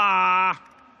 You should, All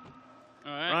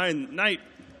right. Ryan, night.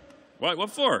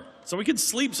 What for? So we can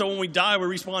sleep. So when we die, we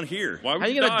respawn here. Why would How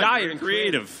you gonna die? We're You're in in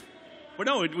creative. Well,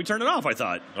 no, we turned it off. I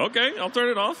thought. Okay, I'll turn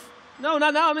it off. No,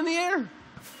 not now. I'm in the air.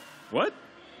 What?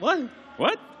 What?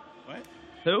 What?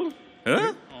 Who?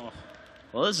 Huh?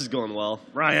 Well, this is going well.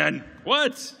 Ryan,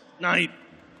 What? night.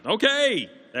 Okay.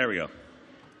 There we go.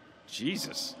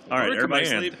 Jesus. All right, What a everybody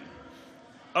command. sleep.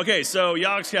 Okay, so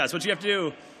Yogscast, what you have to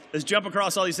do is jump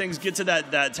across all these things, get to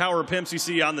that tower of pimps you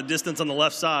see on the distance on the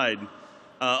left side,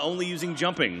 only using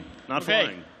jumping, not Okay.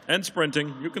 flying. And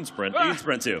sprinting. You can sprint. You can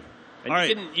sprint too. And All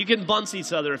right. you can bunce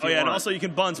each other if Oh you yeah, want. and also you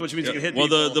can bunce, which means you can hit Well,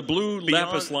 people. the blue beyond-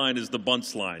 lapis line is the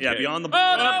bunce line. Yeah, Okay. beyond the.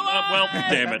 Well,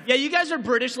 damn it. Yeah, you guys are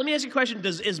British. Let me ask you a question.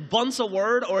 Is bunce a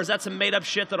word, or is that some made up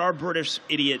shit that our British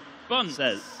idiot Buns.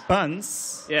 says?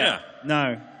 Buns? Yeah.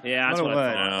 No. Yeah, that's Not what a I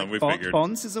word. thought. We figured.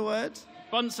 Bonds is a word?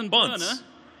 Bunce and Bunce. burner.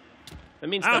 That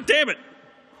means Ah, that- damn it.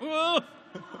 Whoa.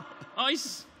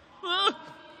 Ice. Whoa.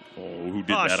 Oh, who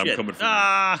did Oh, that? shit. I'm coming for you.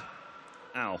 Ah.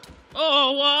 Ow.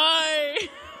 Oh, why?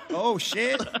 Oh,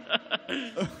 shit.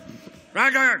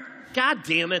 God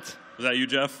damn it. Was that you,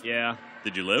 Jeff? Yeah.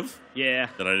 Did you live? Yeah.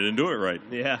 Then I didn't do it right.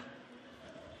 Yeah.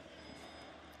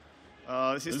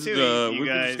 Oh, this is This too is, easy, you we've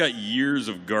guys. just got years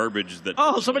of garbage that.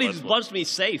 Oh, somebody just bunched me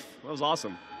safe. That was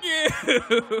awesome.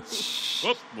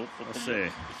 Whoop, whoop, Let's see.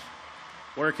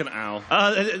 Where can ow?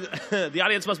 The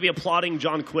audience must be applauding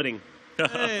John quitting.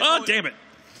 Oh, damn it.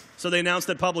 So they announced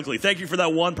it publicly. Thank you for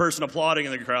that one person applauding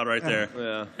in the crowd right there.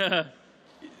 Yeah.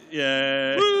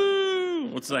 Yeah. Woo!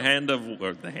 What's the hand of.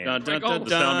 Or the hand. Dun, dun, dun, the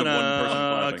sound of one person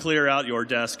dun, clapping. clear out your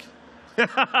desk.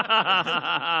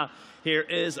 Here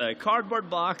is a cardboard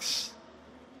box.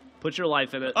 Put your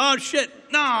life in it. Oh shit!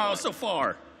 No, so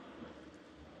far.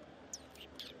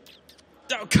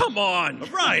 Oh, come on.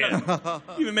 Ryan,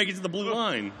 you even make it to the blue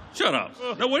line. Shut up.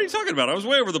 No, what are you talking about? I was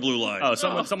way over the blue line. Oh,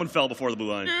 someone fell before the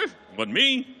blue line. Wasn't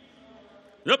me.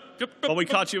 Yep. Well, we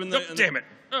caught you in the. Yep, damn it.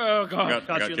 Oh, God. I Caught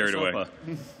got you in carried the away. sofa.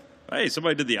 Hey,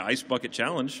 somebody did the ice bucket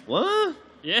challenge. What?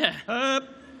 Yeah.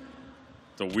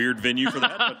 It's a weird venue for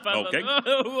that, but okay.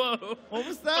 Whoa. What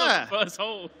was that? First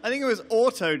hole. I think it was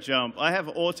auto jump. I have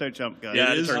auto jump, guys.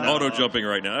 Yeah, It is turned out auto off. jumping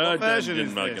right now. What version I'm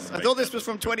is not this? gonna I make thought this that. was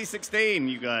from 2016,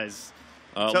 you guys.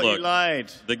 Thought Look, you lied.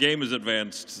 the game has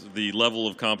advanced. The level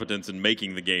of competence in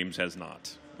making the games has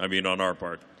not. I mean, on our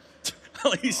part.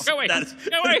 At least Go away. that's-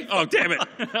 Go away. Oh, damn it.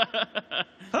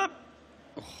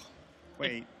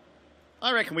 Wait.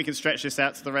 I reckon we can stretch this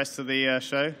out to the rest of the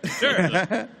show.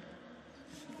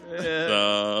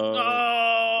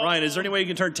 Ryan, is there any way you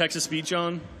can turn Texas speech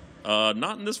on?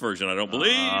 Not in this version, I don't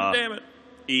believe. Damn it.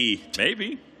 E.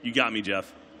 Maybe. You got me,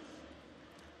 Jeff.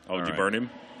 Oh, did you right. burn him?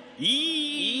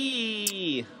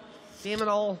 Eee. Damn it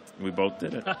all. We both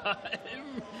did it.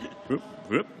 Whoop,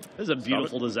 whoop. This is a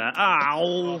beautiful disaster.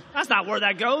 Ow. That's not where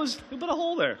that goes. Who put a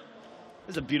hole there?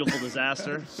 This is a beautiful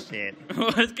disaster. Shit.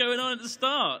 What's going on at the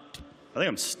start? I think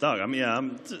I'm stuck.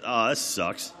 Oh, this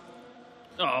sucks.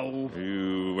 Oh.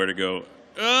 Ooh, where to go?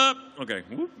 Okay.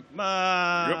 Whoop. Uh,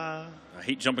 I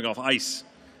hate jumping off ice.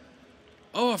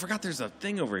 Oh, I forgot there's a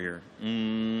thing over here.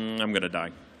 I'm going to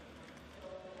die.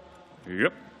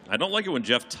 Yep. I don't like it when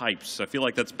Jeff types. I feel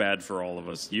like that's bad for all of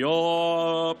us.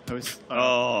 Yup.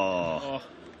 Oh.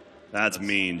 That's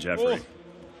mean, Jeffrey.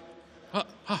 No.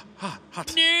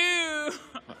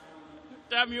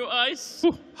 Damn you, ice.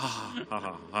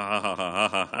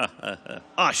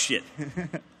 Ah, shit.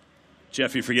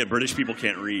 Jeff, you forget British people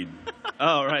can't read.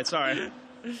 Oh, right. Sorry.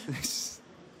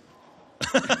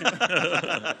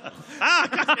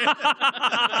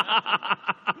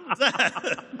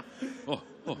 Oh.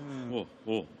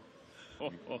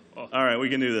 All right, we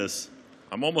can do this.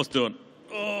 I'm almost doing.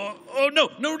 Oh no,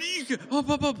 no.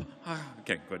 Up.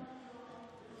 Okay, good.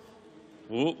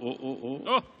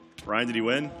 Oh. Ryan, did he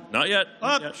win? Not yet.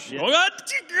 Up. Not yet. Shit. Oh, God.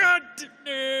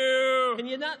 No. Can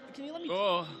you let me?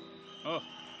 Oh. Oh.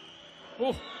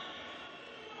 Oh.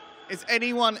 Is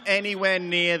anyone anywhere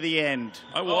near the end?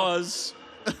 I was.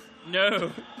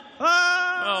 No.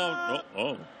 Oh.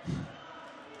 Oh.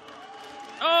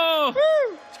 Oh!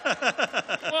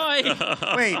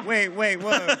 Why? Wait,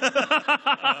 whoa.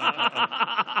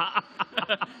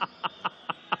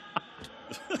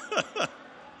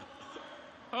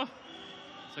 Oh.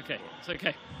 It's okay. It's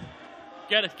okay.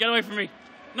 Get away from me.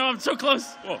 No, I'm so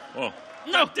close. Whoa.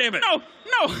 No, God damn it. No.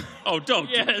 Oh, don't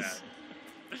do that. Yes.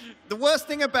 The worst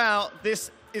thing about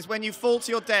this is when you fall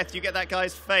to your death, you get that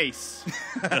guy's face.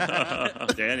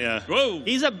 Dan, yeah. Whoa.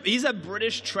 He's a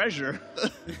British treasure.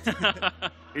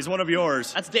 He's one of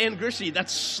yours. That's Dan Grishy.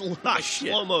 That's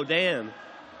slow-mo Dan.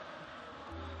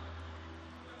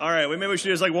 All right, maybe we should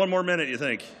do this like one more minute, you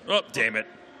think? Oh, damn it.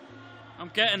 I'm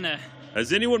getting there.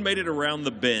 Has anyone made it around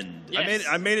the bend? Yes.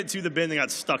 I made it to the bin and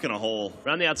got stuck in a hole.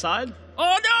 Around the outside?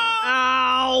 Oh, no!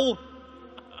 Ow!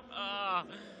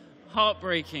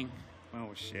 Heartbreaking.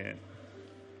 Oh, shit.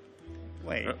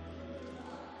 Wait.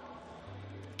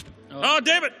 Oh,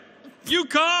 damn it! You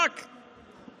cock!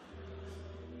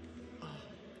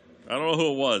 I don't know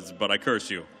who it was, but I curse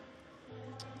you.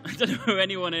 I don't know who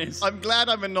anyone is. I'm glad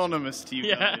I'm anonymous to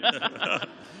you guys. Yeah.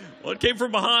 Well, it came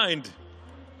from behind.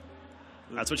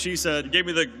 That's what she You said. gave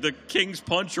me the king's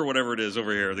punch or whatever it is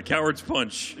over here, the coward's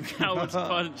punch. Coward's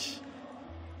punch.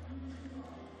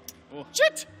 Oh.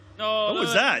 Shit! No, What no,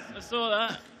 was that? I saw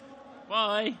that.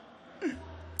 Why?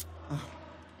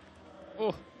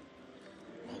 Oh.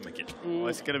 I'll make it. Oh,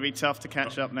 it's going to be tough to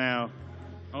catch up now.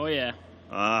 Oh, yeah.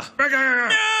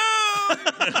 Bastard!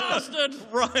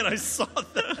 Ryan, I saw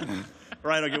that.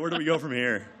 Ryan, okay, where do we go from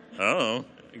here? Oh,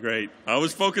 Great. I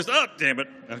was focused. Oh, damn it.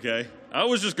 Okay. I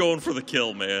was just going for the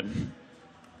kill, man.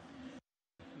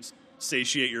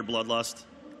 Satiate your bloodlust.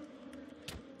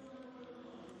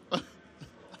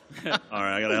 All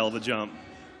right, I got a hell of a jump.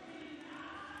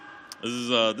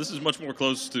 This is much more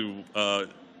close to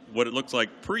what it looks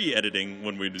like pre-editing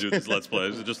when we do these Let's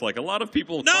Plays. It's just like a lot of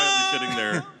people quietly sitting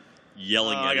there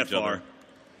yelling I at got each other. far.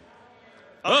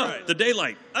 All Oh, right. the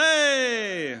daylight.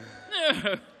 Hey!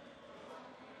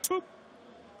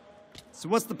 So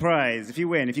what's the prize if you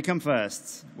win? If you come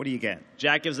first, what do you get?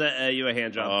 Jack gives you a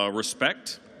hand job.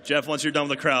 Respect. Jeff, once you're done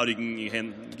with the crowd, you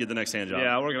can get the next hand job.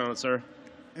 Yeah, working on it, sir.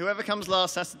 Whoever comes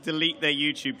last has to delete their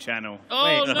YouTube channel.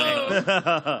 Oh, Wait.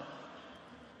 no!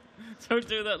 Don't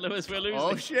do that, Lewis. We're losing.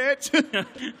 Oh, shit!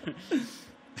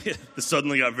 This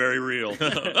suddenly got very real.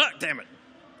 Ah, damn it.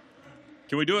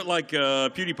 Can we do it like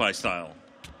PewDiePie style?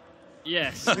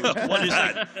 Yes. What is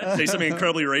that? Say something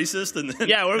incredibly racist and then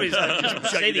Yeah, what are we just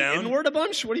shut say you the down? N-word a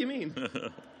bunch? What do you mean?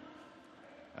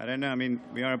 I don't know. I mean,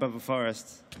 we are above a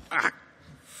forest.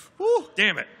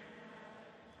 Damn it.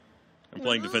 I'm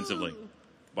playing defensively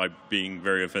by being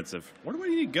very offensive. Where do we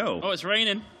need to go? Oh, it's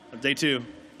raining. Day 2.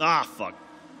 Ah, fuck.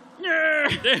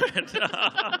 Damn it.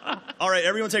 All right,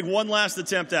 everyone take one last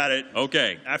attempt at it.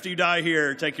 Okay. After you die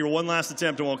here, take your one last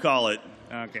attempt and we'll call it.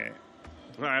 Okay.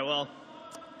 All right, well,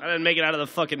 I didn't make it out of the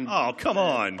fucking... Oh, come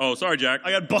on. Oh, sorry, Jack.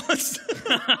 I got buzzed.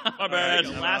 My bad.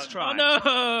 Last try. No!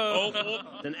 Oh,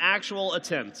 An actual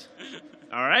attempt.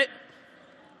 All right?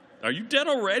 are you dead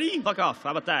already? Fuck off.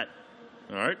 How about that?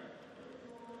 All right.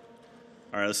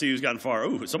 All right, let's see who's gotten far.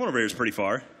 Ooh, someone over here is pretty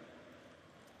far.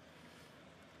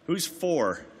 Who's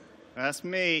 4? That's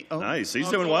me. Oh. Nice, he's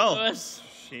Oh, doing go well. Lewis.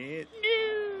 Shit.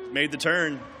 Made the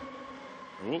turn.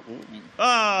 Ooh, ooh.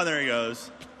 Ah, there he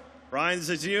goes. Ryan, this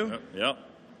is you? Yep.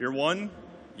 You're 1?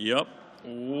 Yep.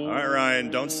 All right,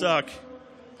 Ryan, don't suck.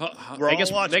 We're all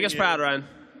watching Make us you. proud, Ryan.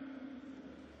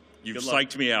 You've Good luck.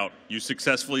 psyched me out. You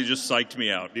successfully just psyched me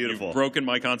out. Beautiful. You've broken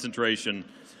my concentration.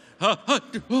 Oh,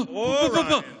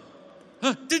 Ryan.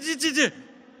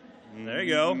 There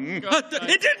you go.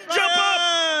 It didn't jump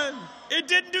up! It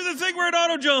didn't do the thing where it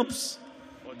auto jumps.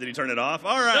 What, did he turn it off?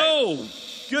 All right. No.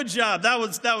 Good job. That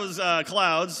was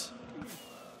Clouds.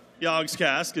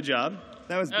 Yogscast. Good job.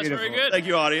 That was That's beautiful. very good. Thank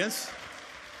you, audience.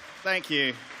 Thank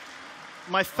you.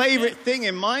 My favorite thing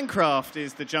in Minecraft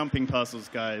is the jumping puzzles,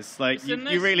 guys. Like, Isn't you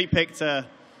this- really picked a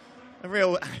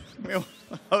real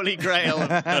holy grail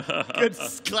of good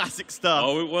classic stuff.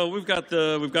 Oh well, we've got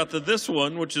the this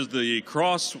one, which is the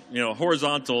cross,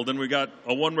 horizontal. Then we got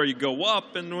a one where you go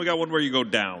up, and we got one where you go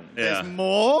down. Yeah. There's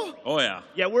more? Oh yeah.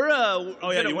 Yeah, we're yeah, you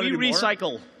wanna we do more?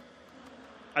 recycle.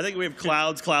 I think we have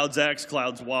Clouds, Clouds X,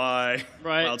 Clouds Y,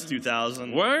 Right. Clouds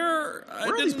 2000. Where I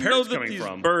are these didn't know parrots that coming these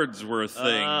from? birds were a thing.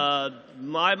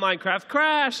 My Minecraft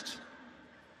crashed.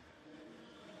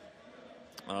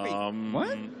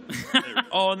 What?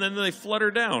 Oh, and then they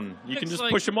flutter down. You can Looks just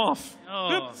like- push them off.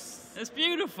 Oh, it's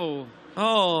beautiful.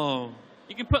 Oh,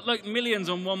 You can put like millions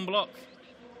on one block.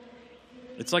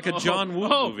 it's like a John Woo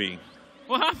Oh. movie.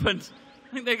 What happened?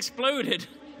 I think they exploded.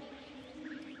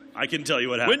 I can tell you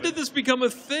what happened. When did this become a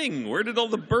thing? Where did all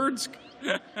the birds?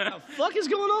 What the fuck is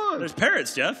going on? There's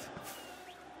parrots, Jeff.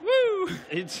 Woo!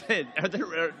 Are there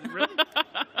really?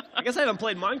 I guess I haven't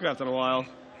played Minecraft in a while.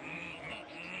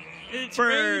 It's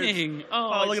Birds. raining.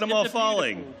 Oh, look at them all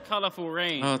falling. Colorful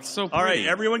rain. Oh, it's so pretty. All right,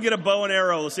 everyone get a bow and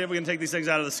arrow. Let's see if we can take these things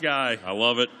out of the sky. I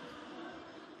love it.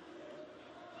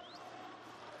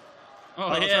 Oh,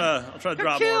 I'll yeah. try to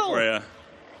drop more kill. for you.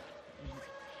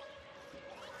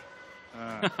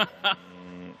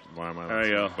 Why am I There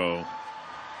you go. Bow.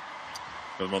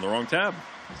 Because I'm on the wrong tab.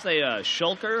 It's a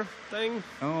shulker thing.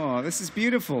 Oh, this is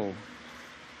beautiful.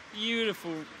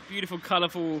 Beautiful, beautiful,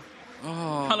 colorful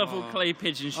clay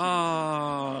pigeon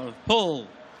shoot. Pull.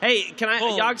 Hey, can I,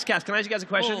 Pull. Yogscast, can I ask you guys a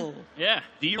question? Pull. Yeah.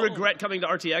 Do you regret coming to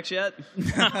RTX yet?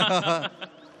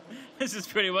 This is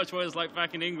pretty much what it's like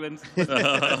back in England.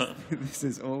 This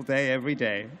is all day, every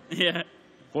day. Yeah.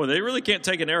 Boy, they really can't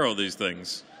take an arrow, these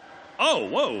things. Oh,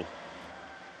 whoa.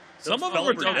 Some of them fell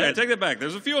are over tough. dead. I take that back.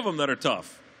 There's a few of them that are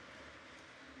tough.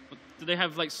 Do they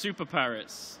have like super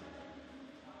parrots?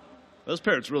 Those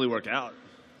parrots really work out.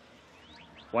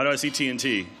 Why do I see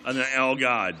TNT? Oh,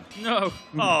 God. No.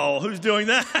 Oh, who's doing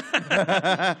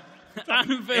that?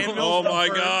 Anvil. Oh, my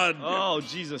God. Oh,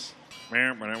 Jesus.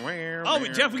 Oh,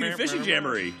 Jeff, we can do fishing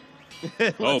jamboree.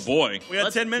 Oh, boy. We got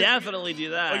Let's 10 minutes. definitely do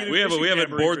that. do We haven't fishing bored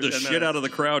jamboree the for 10 shit minutes. out of the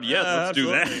crowd yet. Yeah, Let's do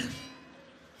that. absolutely.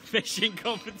 Fishing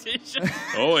competition.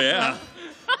 Oh, yeah.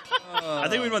 I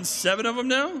think we've won 7 of them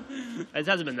now. It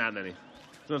hasn't been that many.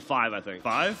 It's been 5, I think.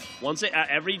 5? Once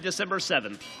every December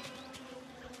 7th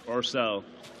or so.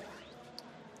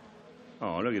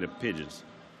 Oh, look at the pigeons.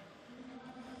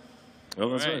 Oh,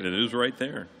 that's Right. right. It is right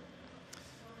there.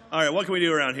 All right, what can we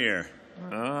do around here?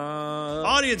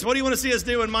 Audience, what do you want to see us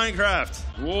do in Minecraft?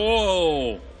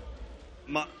 Whoa.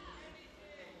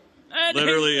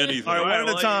 Literally anything. All right, All right, one at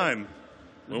a well, time.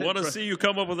 We want to see you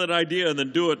come up with an idea and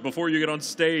then do it before you get on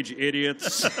stage,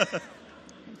 idiots.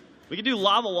 We could do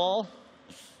lava wall.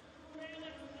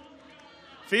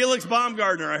 Felix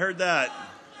Baumgartner, I heard that.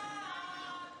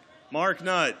 Mark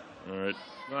Nutt. All right.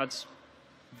 That's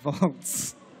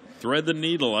Vaults. Thread the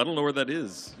needle. I don't know where that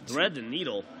is. thread the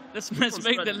needle. Let's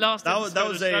make the last. That was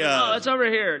episode a, of Shut Oh, Up. it's over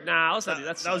here. Nah, let's not do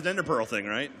that. That was the Ender Pearl thing,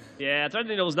 right? Yeah, thread the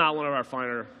needle was not one of our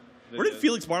finer. Where did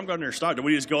Felix Baumgartner start? Did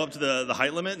we just go up to the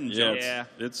height limit and Yeah, jump?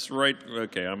 it's right.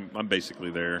 Okay, I'm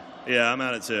basically there. Yeah, I'm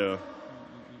at it too.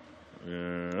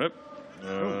 Yep.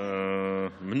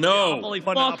 No. Holy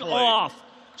fuck Monopoly. off.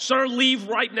 Sir, leave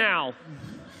right now.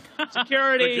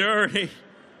 Security. Security.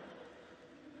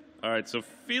 All right, so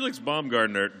Felix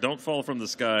Baumgartner, don't fall from the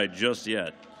sky just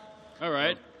yet. All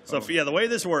right. So, yeah, the way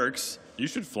this works, You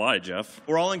should fly, Jeff.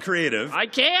 we're all in creative. I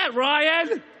can't,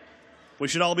 Ryan. We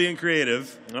should all be in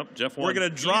creative. Nope, Jeff won. We're going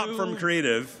to drop You from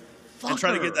creative and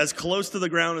try to fucker. get as close to the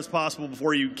ground as possible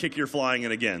before you kick your flying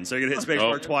in again. So you're going to hit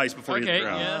spacebar Oh. twice before you hit Okay. the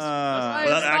ground. Yes.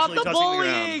 Without Stop actually the touching the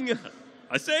bullying. ground.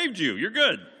 I saved you. You're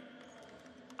good.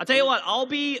 I'll tell you what, I'll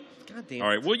be. God damn. All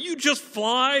right, will you just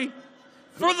fly?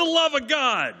 For the love of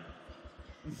God.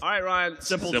 All right, Ryan.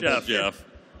 Simple, Simple Jeff.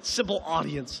 Simple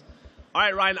audience. All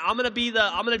right, Ryan. I'm gonna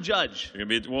judge. You're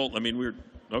gonna be, well, I mean, we're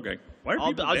okay. Why are I'll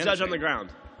people judge vanishing? on the ground.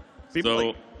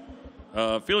 People So,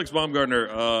 like, Felix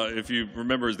Baumgartner, if you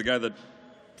remember, is the guy that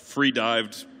free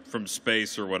dived from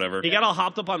space or whatever. He got all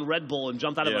hopped up on Red Bull and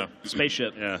jumped out of Yeah. a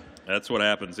spaceship. yeah. That's what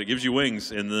happens. It gives you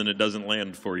wings, and then it doesn't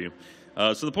land for you.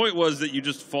 So the point was that you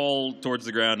just fall towards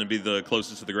the ground and be the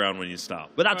closest to the ground when you stop,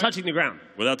 Without touching the ground.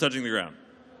 without touching the ground.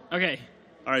 Okay.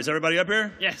 All right, is everybody up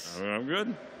here? Yes. I'm good.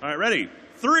 All right, ready?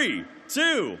 3,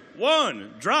 2,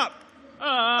 1, drop.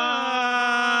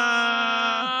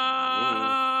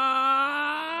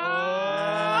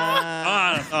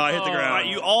 Oh, I hit the All ground. right,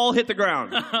 you all hit the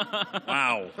ground.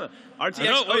 Wow.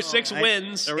 RTX 06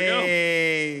 wins There we go.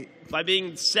 Hey. by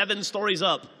being 7 stories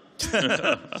up.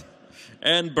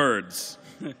 And birds.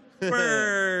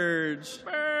 Birds.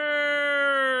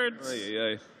 Birds.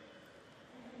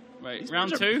 Wait,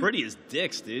 round Birds are 2. Pretty as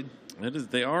dicks, dude. It is.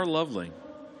 They are lovely.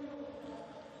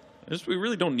 We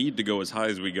really don't need to go as high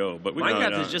as we go, but we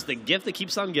Minecraft no. is just the gift that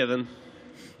keeps on giving.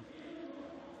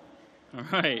 All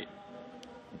right.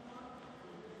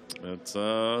 It's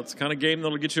the kind of game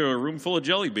that'll get you a room full of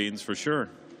jelly beans for sure.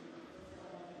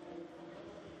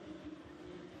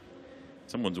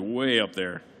 Someone's way up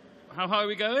there. How high are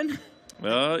we going?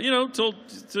 Till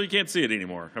you can't see it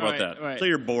anymore. How about that? All right. So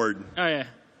you're bored. Oh yeah.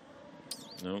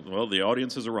 No, well, the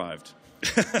audience has arrived.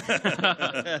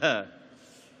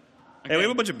 Hey, we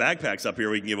have a bunch of backpacks up here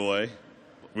we can give away.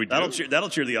 We do. That'll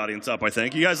cheer the audience up, I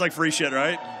think. You guys like free shit,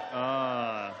 right?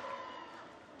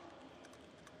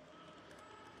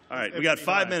 All right, we got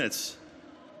 5 minutes.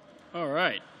 All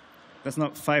right. That's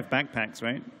not 5 backpacks,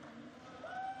 right?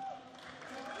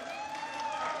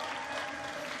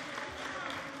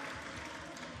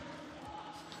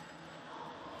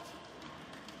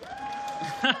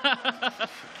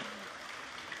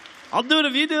 I'll do it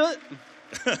if you do it.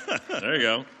 There you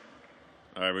go.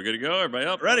 All right, we're good to go. Everybody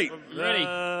up? Ready. Ready.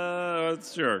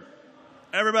 Sure.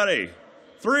 Everybody.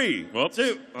 3, Whoops.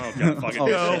 2. Oh, God, fucking Oh,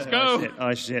 go. shit. go. Oh, shit.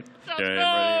 Oh, shit. Okay, go.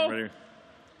 I'm ready.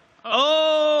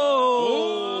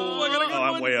 Oh! I got a good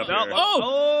I'm one. way up No. here.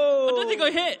 Oh! I don't think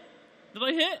I hit. Did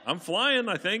I hit? I'm flying,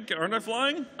 I think. Aren't I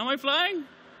flying? Am I flying?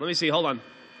 Let me see. Hold on.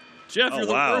 Jeff, Oh, you're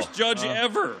the wow. worst judge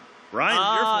ever. Ryan,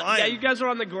 you're flying. Yeah, you guys are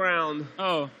on the ground.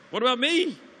 Oh. What about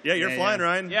me? Yeah, you're Yeah, flying, yeah.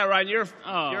 Ryan. Yeah, Ryan, you're.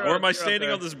 Oh. you're Or am I you're up standing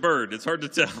there. on this bird? It's hard to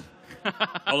tell.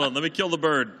 Hold on, let me kill the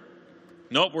bird.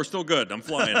 Nope, we're still good. I'm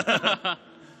flying.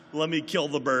 Let me kill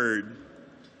the bird.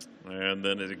 And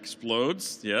then it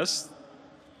explodes, yes.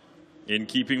 In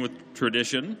keeping with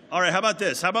tradition. All right, how about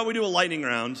this? How about we do a lightning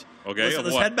round? Okay, of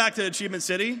Let's what? head back to Achievement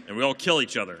City, And we all kill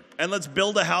each other. and let's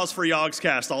build a house for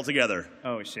Yogscast all together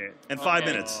Oh, shit. in 5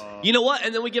 Okay. minutes. You know what?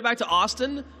 And then we get back to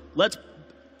Austin. Let's,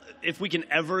 if we can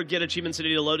ever get Achievement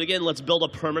City to load again, let's build a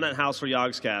permanent house for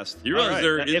Yogscast. You realize right.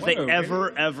 there If is... they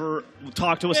Whoa, ever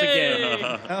talk to us Yay.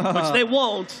 again, which they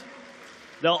won't,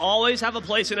 they'll always have a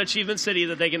place in Achievement City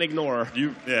that they can ignore.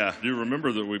 Yeah. You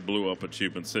remember that we blew up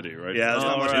Achievement City, right? Yeah, there's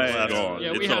not much right. left. Gone. Yeah,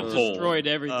 it's we a have hole. destroyed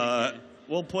everything. here.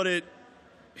 We'll put it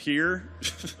here,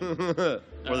 where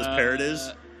this parrot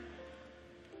is.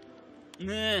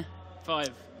 Nah. 5.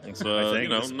 It's, I think you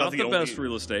know, it's not about the the best only-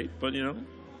 real estate, but, you know,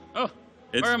 Oh.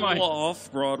 it's Where am a I? little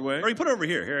off Broadway. Or you put it over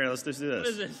here. Here, let's just do What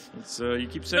is this. this? It's, you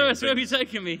keep saying Lewis, where have you things.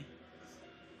 taken me?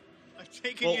 I'm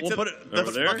taking We'll- you we'll to put it- the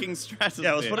Over there? fucking stratosphere.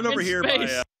 Yeah, let's put it over in here space.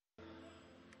 by.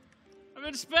 I'm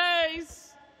in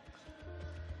space.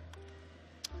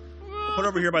 Put it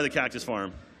over here by the cactus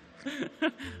farm.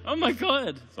 Oh my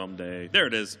god. Someday. There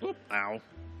it is. Oop, ow.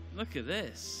 Look at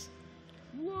this.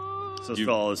 Whoa. So let's You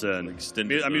fill this in.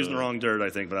 extended I'm using the- the wrong dirt, I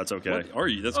think, but that's okay. What are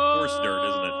you? That's coarse dirt,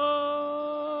 isn't it?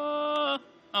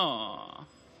 Oh,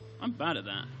 I'm bad at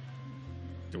that.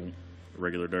 Don't-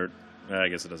 Regular dirt. I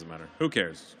guess it doesn't matter. Who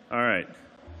cares? All right.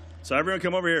 So everyone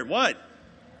come over here. What?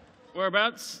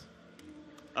 Whereabouts?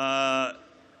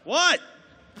 What?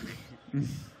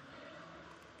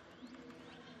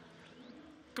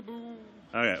 Kaboom.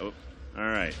 Okay. Oop. All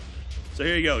right. So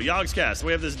here you go, Yogscast.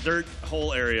 We have this dirt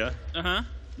hole area. Uh-huh.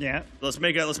 Yeah. Let's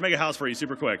make a house for you,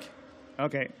 super quick.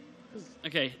 Okay.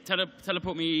 Okay,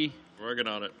 teleport me. Working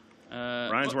on it.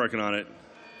 Ryan's working on it.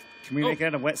 Can we make it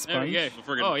out of wet There we sponge? go.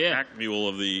 The friggin' Oh, yeah. pack mule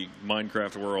of the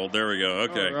Minecraft world. There we go.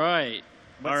 Okay. All right.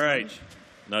 All right.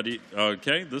 Now,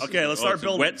 okay. This Okay, is, let's start it's a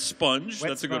building. Wet sponge. Wet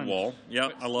That's a good sponge. wall. Yeah,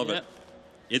 I love Yep.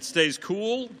 it. It stays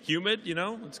cool, humid. You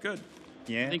know, it's good.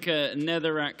 Yeah. I think a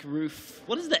netherrack roof.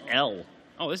 What is the L?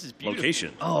 Oh, this is beautiful.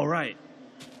 Location. Oh, right.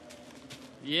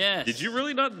 Yes. Did you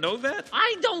really not know that?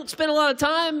 I don't spend a lot of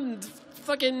time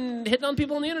fucking hitting on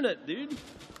people on the internet, dude.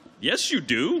 Yes, you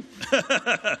do.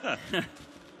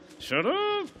 Shut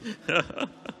up. Shut up,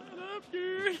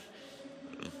 dude.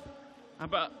 How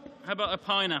about a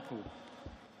pineapple?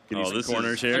 Give you some this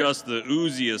corners is here. just the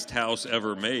ooziest house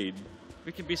ever made.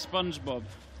 We could be SpongeBob.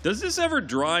 Does this ever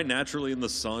dry naturally in the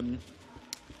sun?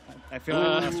 I feel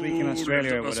like last week in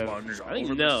Australia it would have. I think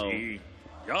no.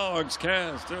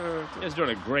 Yogscast. You guys are doing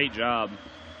a great job.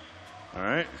 All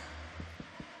right.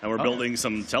 And we're building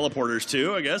some teleporters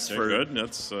too, I guess. They're good.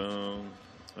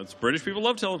 That's British people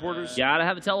love teleporters. Gotta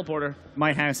have a teleporter.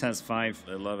 My house has 5.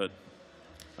 They love it.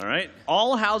 All right.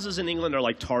 All houses in England are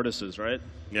like TARDISes, right?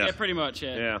 Yeah. Yeah, pretty much,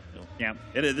 yeah. Yeah.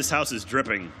 Yeah. This house is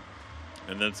dripping.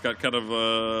 And then it's got kind of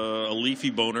a leafy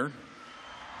boner.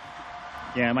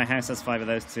 Yeah, my house has 5 of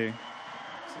those too.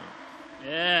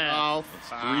 Yeah. Oh,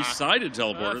 Three-sided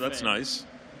teleporter. That's Perfect. nice.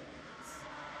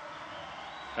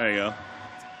 There you go.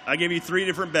 I gave you 3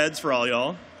 different beds for all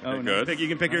y'all. Oh, Very no. good. You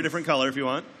can pick your different color if you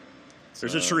want.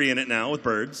 There's a tree in it now with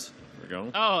birds. There we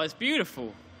go. Oh, it's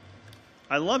beautiful.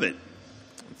 I love it.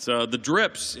 It's the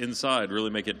drips inside really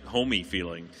make it homey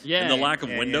feeling. Yeah. And the lack of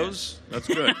Yeah, windows, that's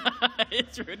good.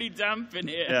 It's really damp in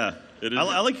here. Yeah. It is-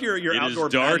 I like your It outdoor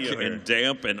is dark patio here. and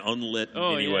damp and unlit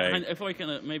Oh, anyway. yeah. And if I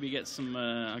can maybe get some,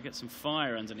 I'll get some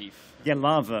fire underneath. Yeah,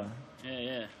 lava. Yeah,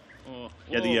 yeah. Oh,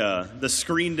 Yeah, whoa. the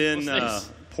screened-in What's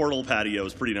this? portal patio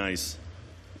is pretty nice.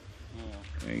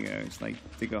 There you go. It's like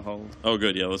dig a hole. Oh,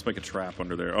 good. Yeah, let's make a trap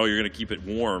under there. Oh, you're going to keep it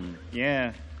warm.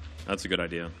 Yeah. That's a good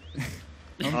idea.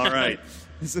 All right.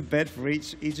 There's a bed for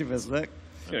each of us. Look.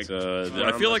 That's, Gonna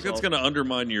I feel like myself. that's going to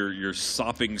undermine your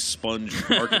sopping sponge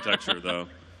architecture, though.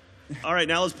 All right,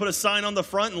 now let's put a sign on the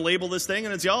front and label this thing,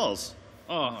 and it's y'all's.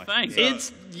 Oh, thanks.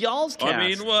 It's y'all's cast. I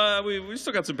mean, well, we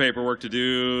still got some paperwork to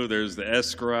do. There's the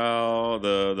escrow,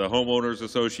 the homeowners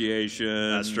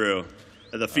association. That's true.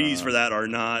 The fees for that are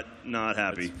not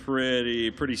happy. It's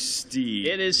pretty steep.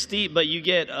 It is steep, but you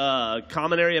get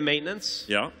common area maintenance.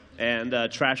 Yeah. And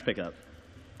trash pickup.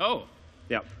 Oh,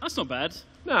 Yeah. that's not bad.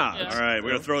 No. Yeah. All right, we're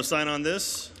going to throw a sign on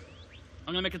this.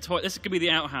 I'm gonna make a toy. This could be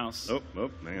the outhouse. Oh,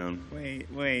 hang on.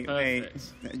 Wait. Perfect.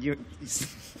 You.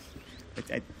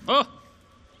 Oh,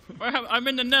 I'm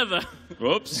in the nether.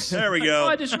 Whoops. There we Oh, go.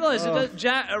 I just realized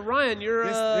Ryan, you're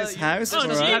This house Oh, is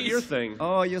no, you right. have your thing.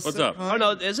 Oh, you're What's so up? Oh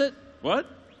no, is it? What?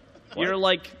 You're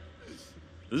like,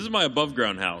 This is my above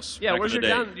ground house. yeah. back where's in your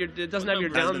the down? day. It doesn't have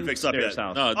your Hasn't been fixed up downstairs yet.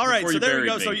 house. No, it's All right, before so you there we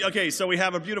buried go. me. So we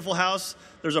have a beautiful house.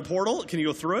 There's a portal. Can you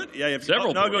go through it? Yeah, you have to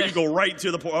Several no, portals. you go right to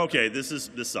the portal. Okay, this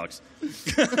sucks.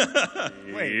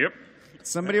 Wait. Yep.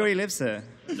 Somebody already lives here.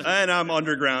 And I'm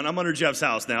underground. I'm under Jeff's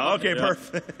house now. Okay, Yeah.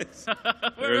 perfect.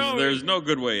 There's no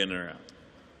good way in or out.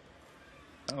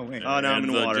 Oh, wait. Oh, now I'm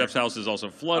in water. Jeff's house is also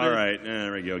flooded. All right,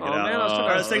 there we go. Get Oh, out. man, I was All trying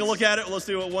right, to- let's take a look at it. Let's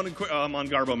do it one quick. I'm on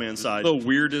Garbo Man's side. The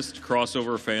weirdest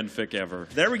crossover fanfic ever.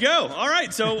 There we go. All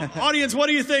right, so audience, what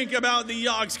do you think about the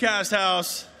Yogscast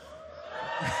house?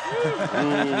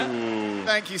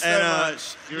 Thank you so And,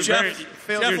 much. Jeff,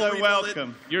 Feel Jeff, so we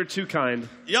welcome. You're too kind.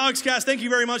 Yogscast, thank you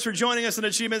very much for joining us in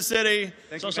Achievement City.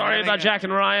 So sorry about Jack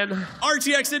and Ryan.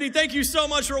 RTX Sydney, thank you so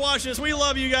much for watching us. We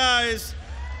love you guys.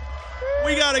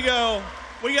 We got to go.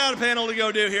 We got a panel to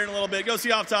go do here in a little bit. Go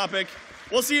see Off Topic.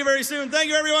 We'll see you very soon. Thank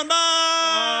you, everyone. Bye.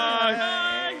 Bye.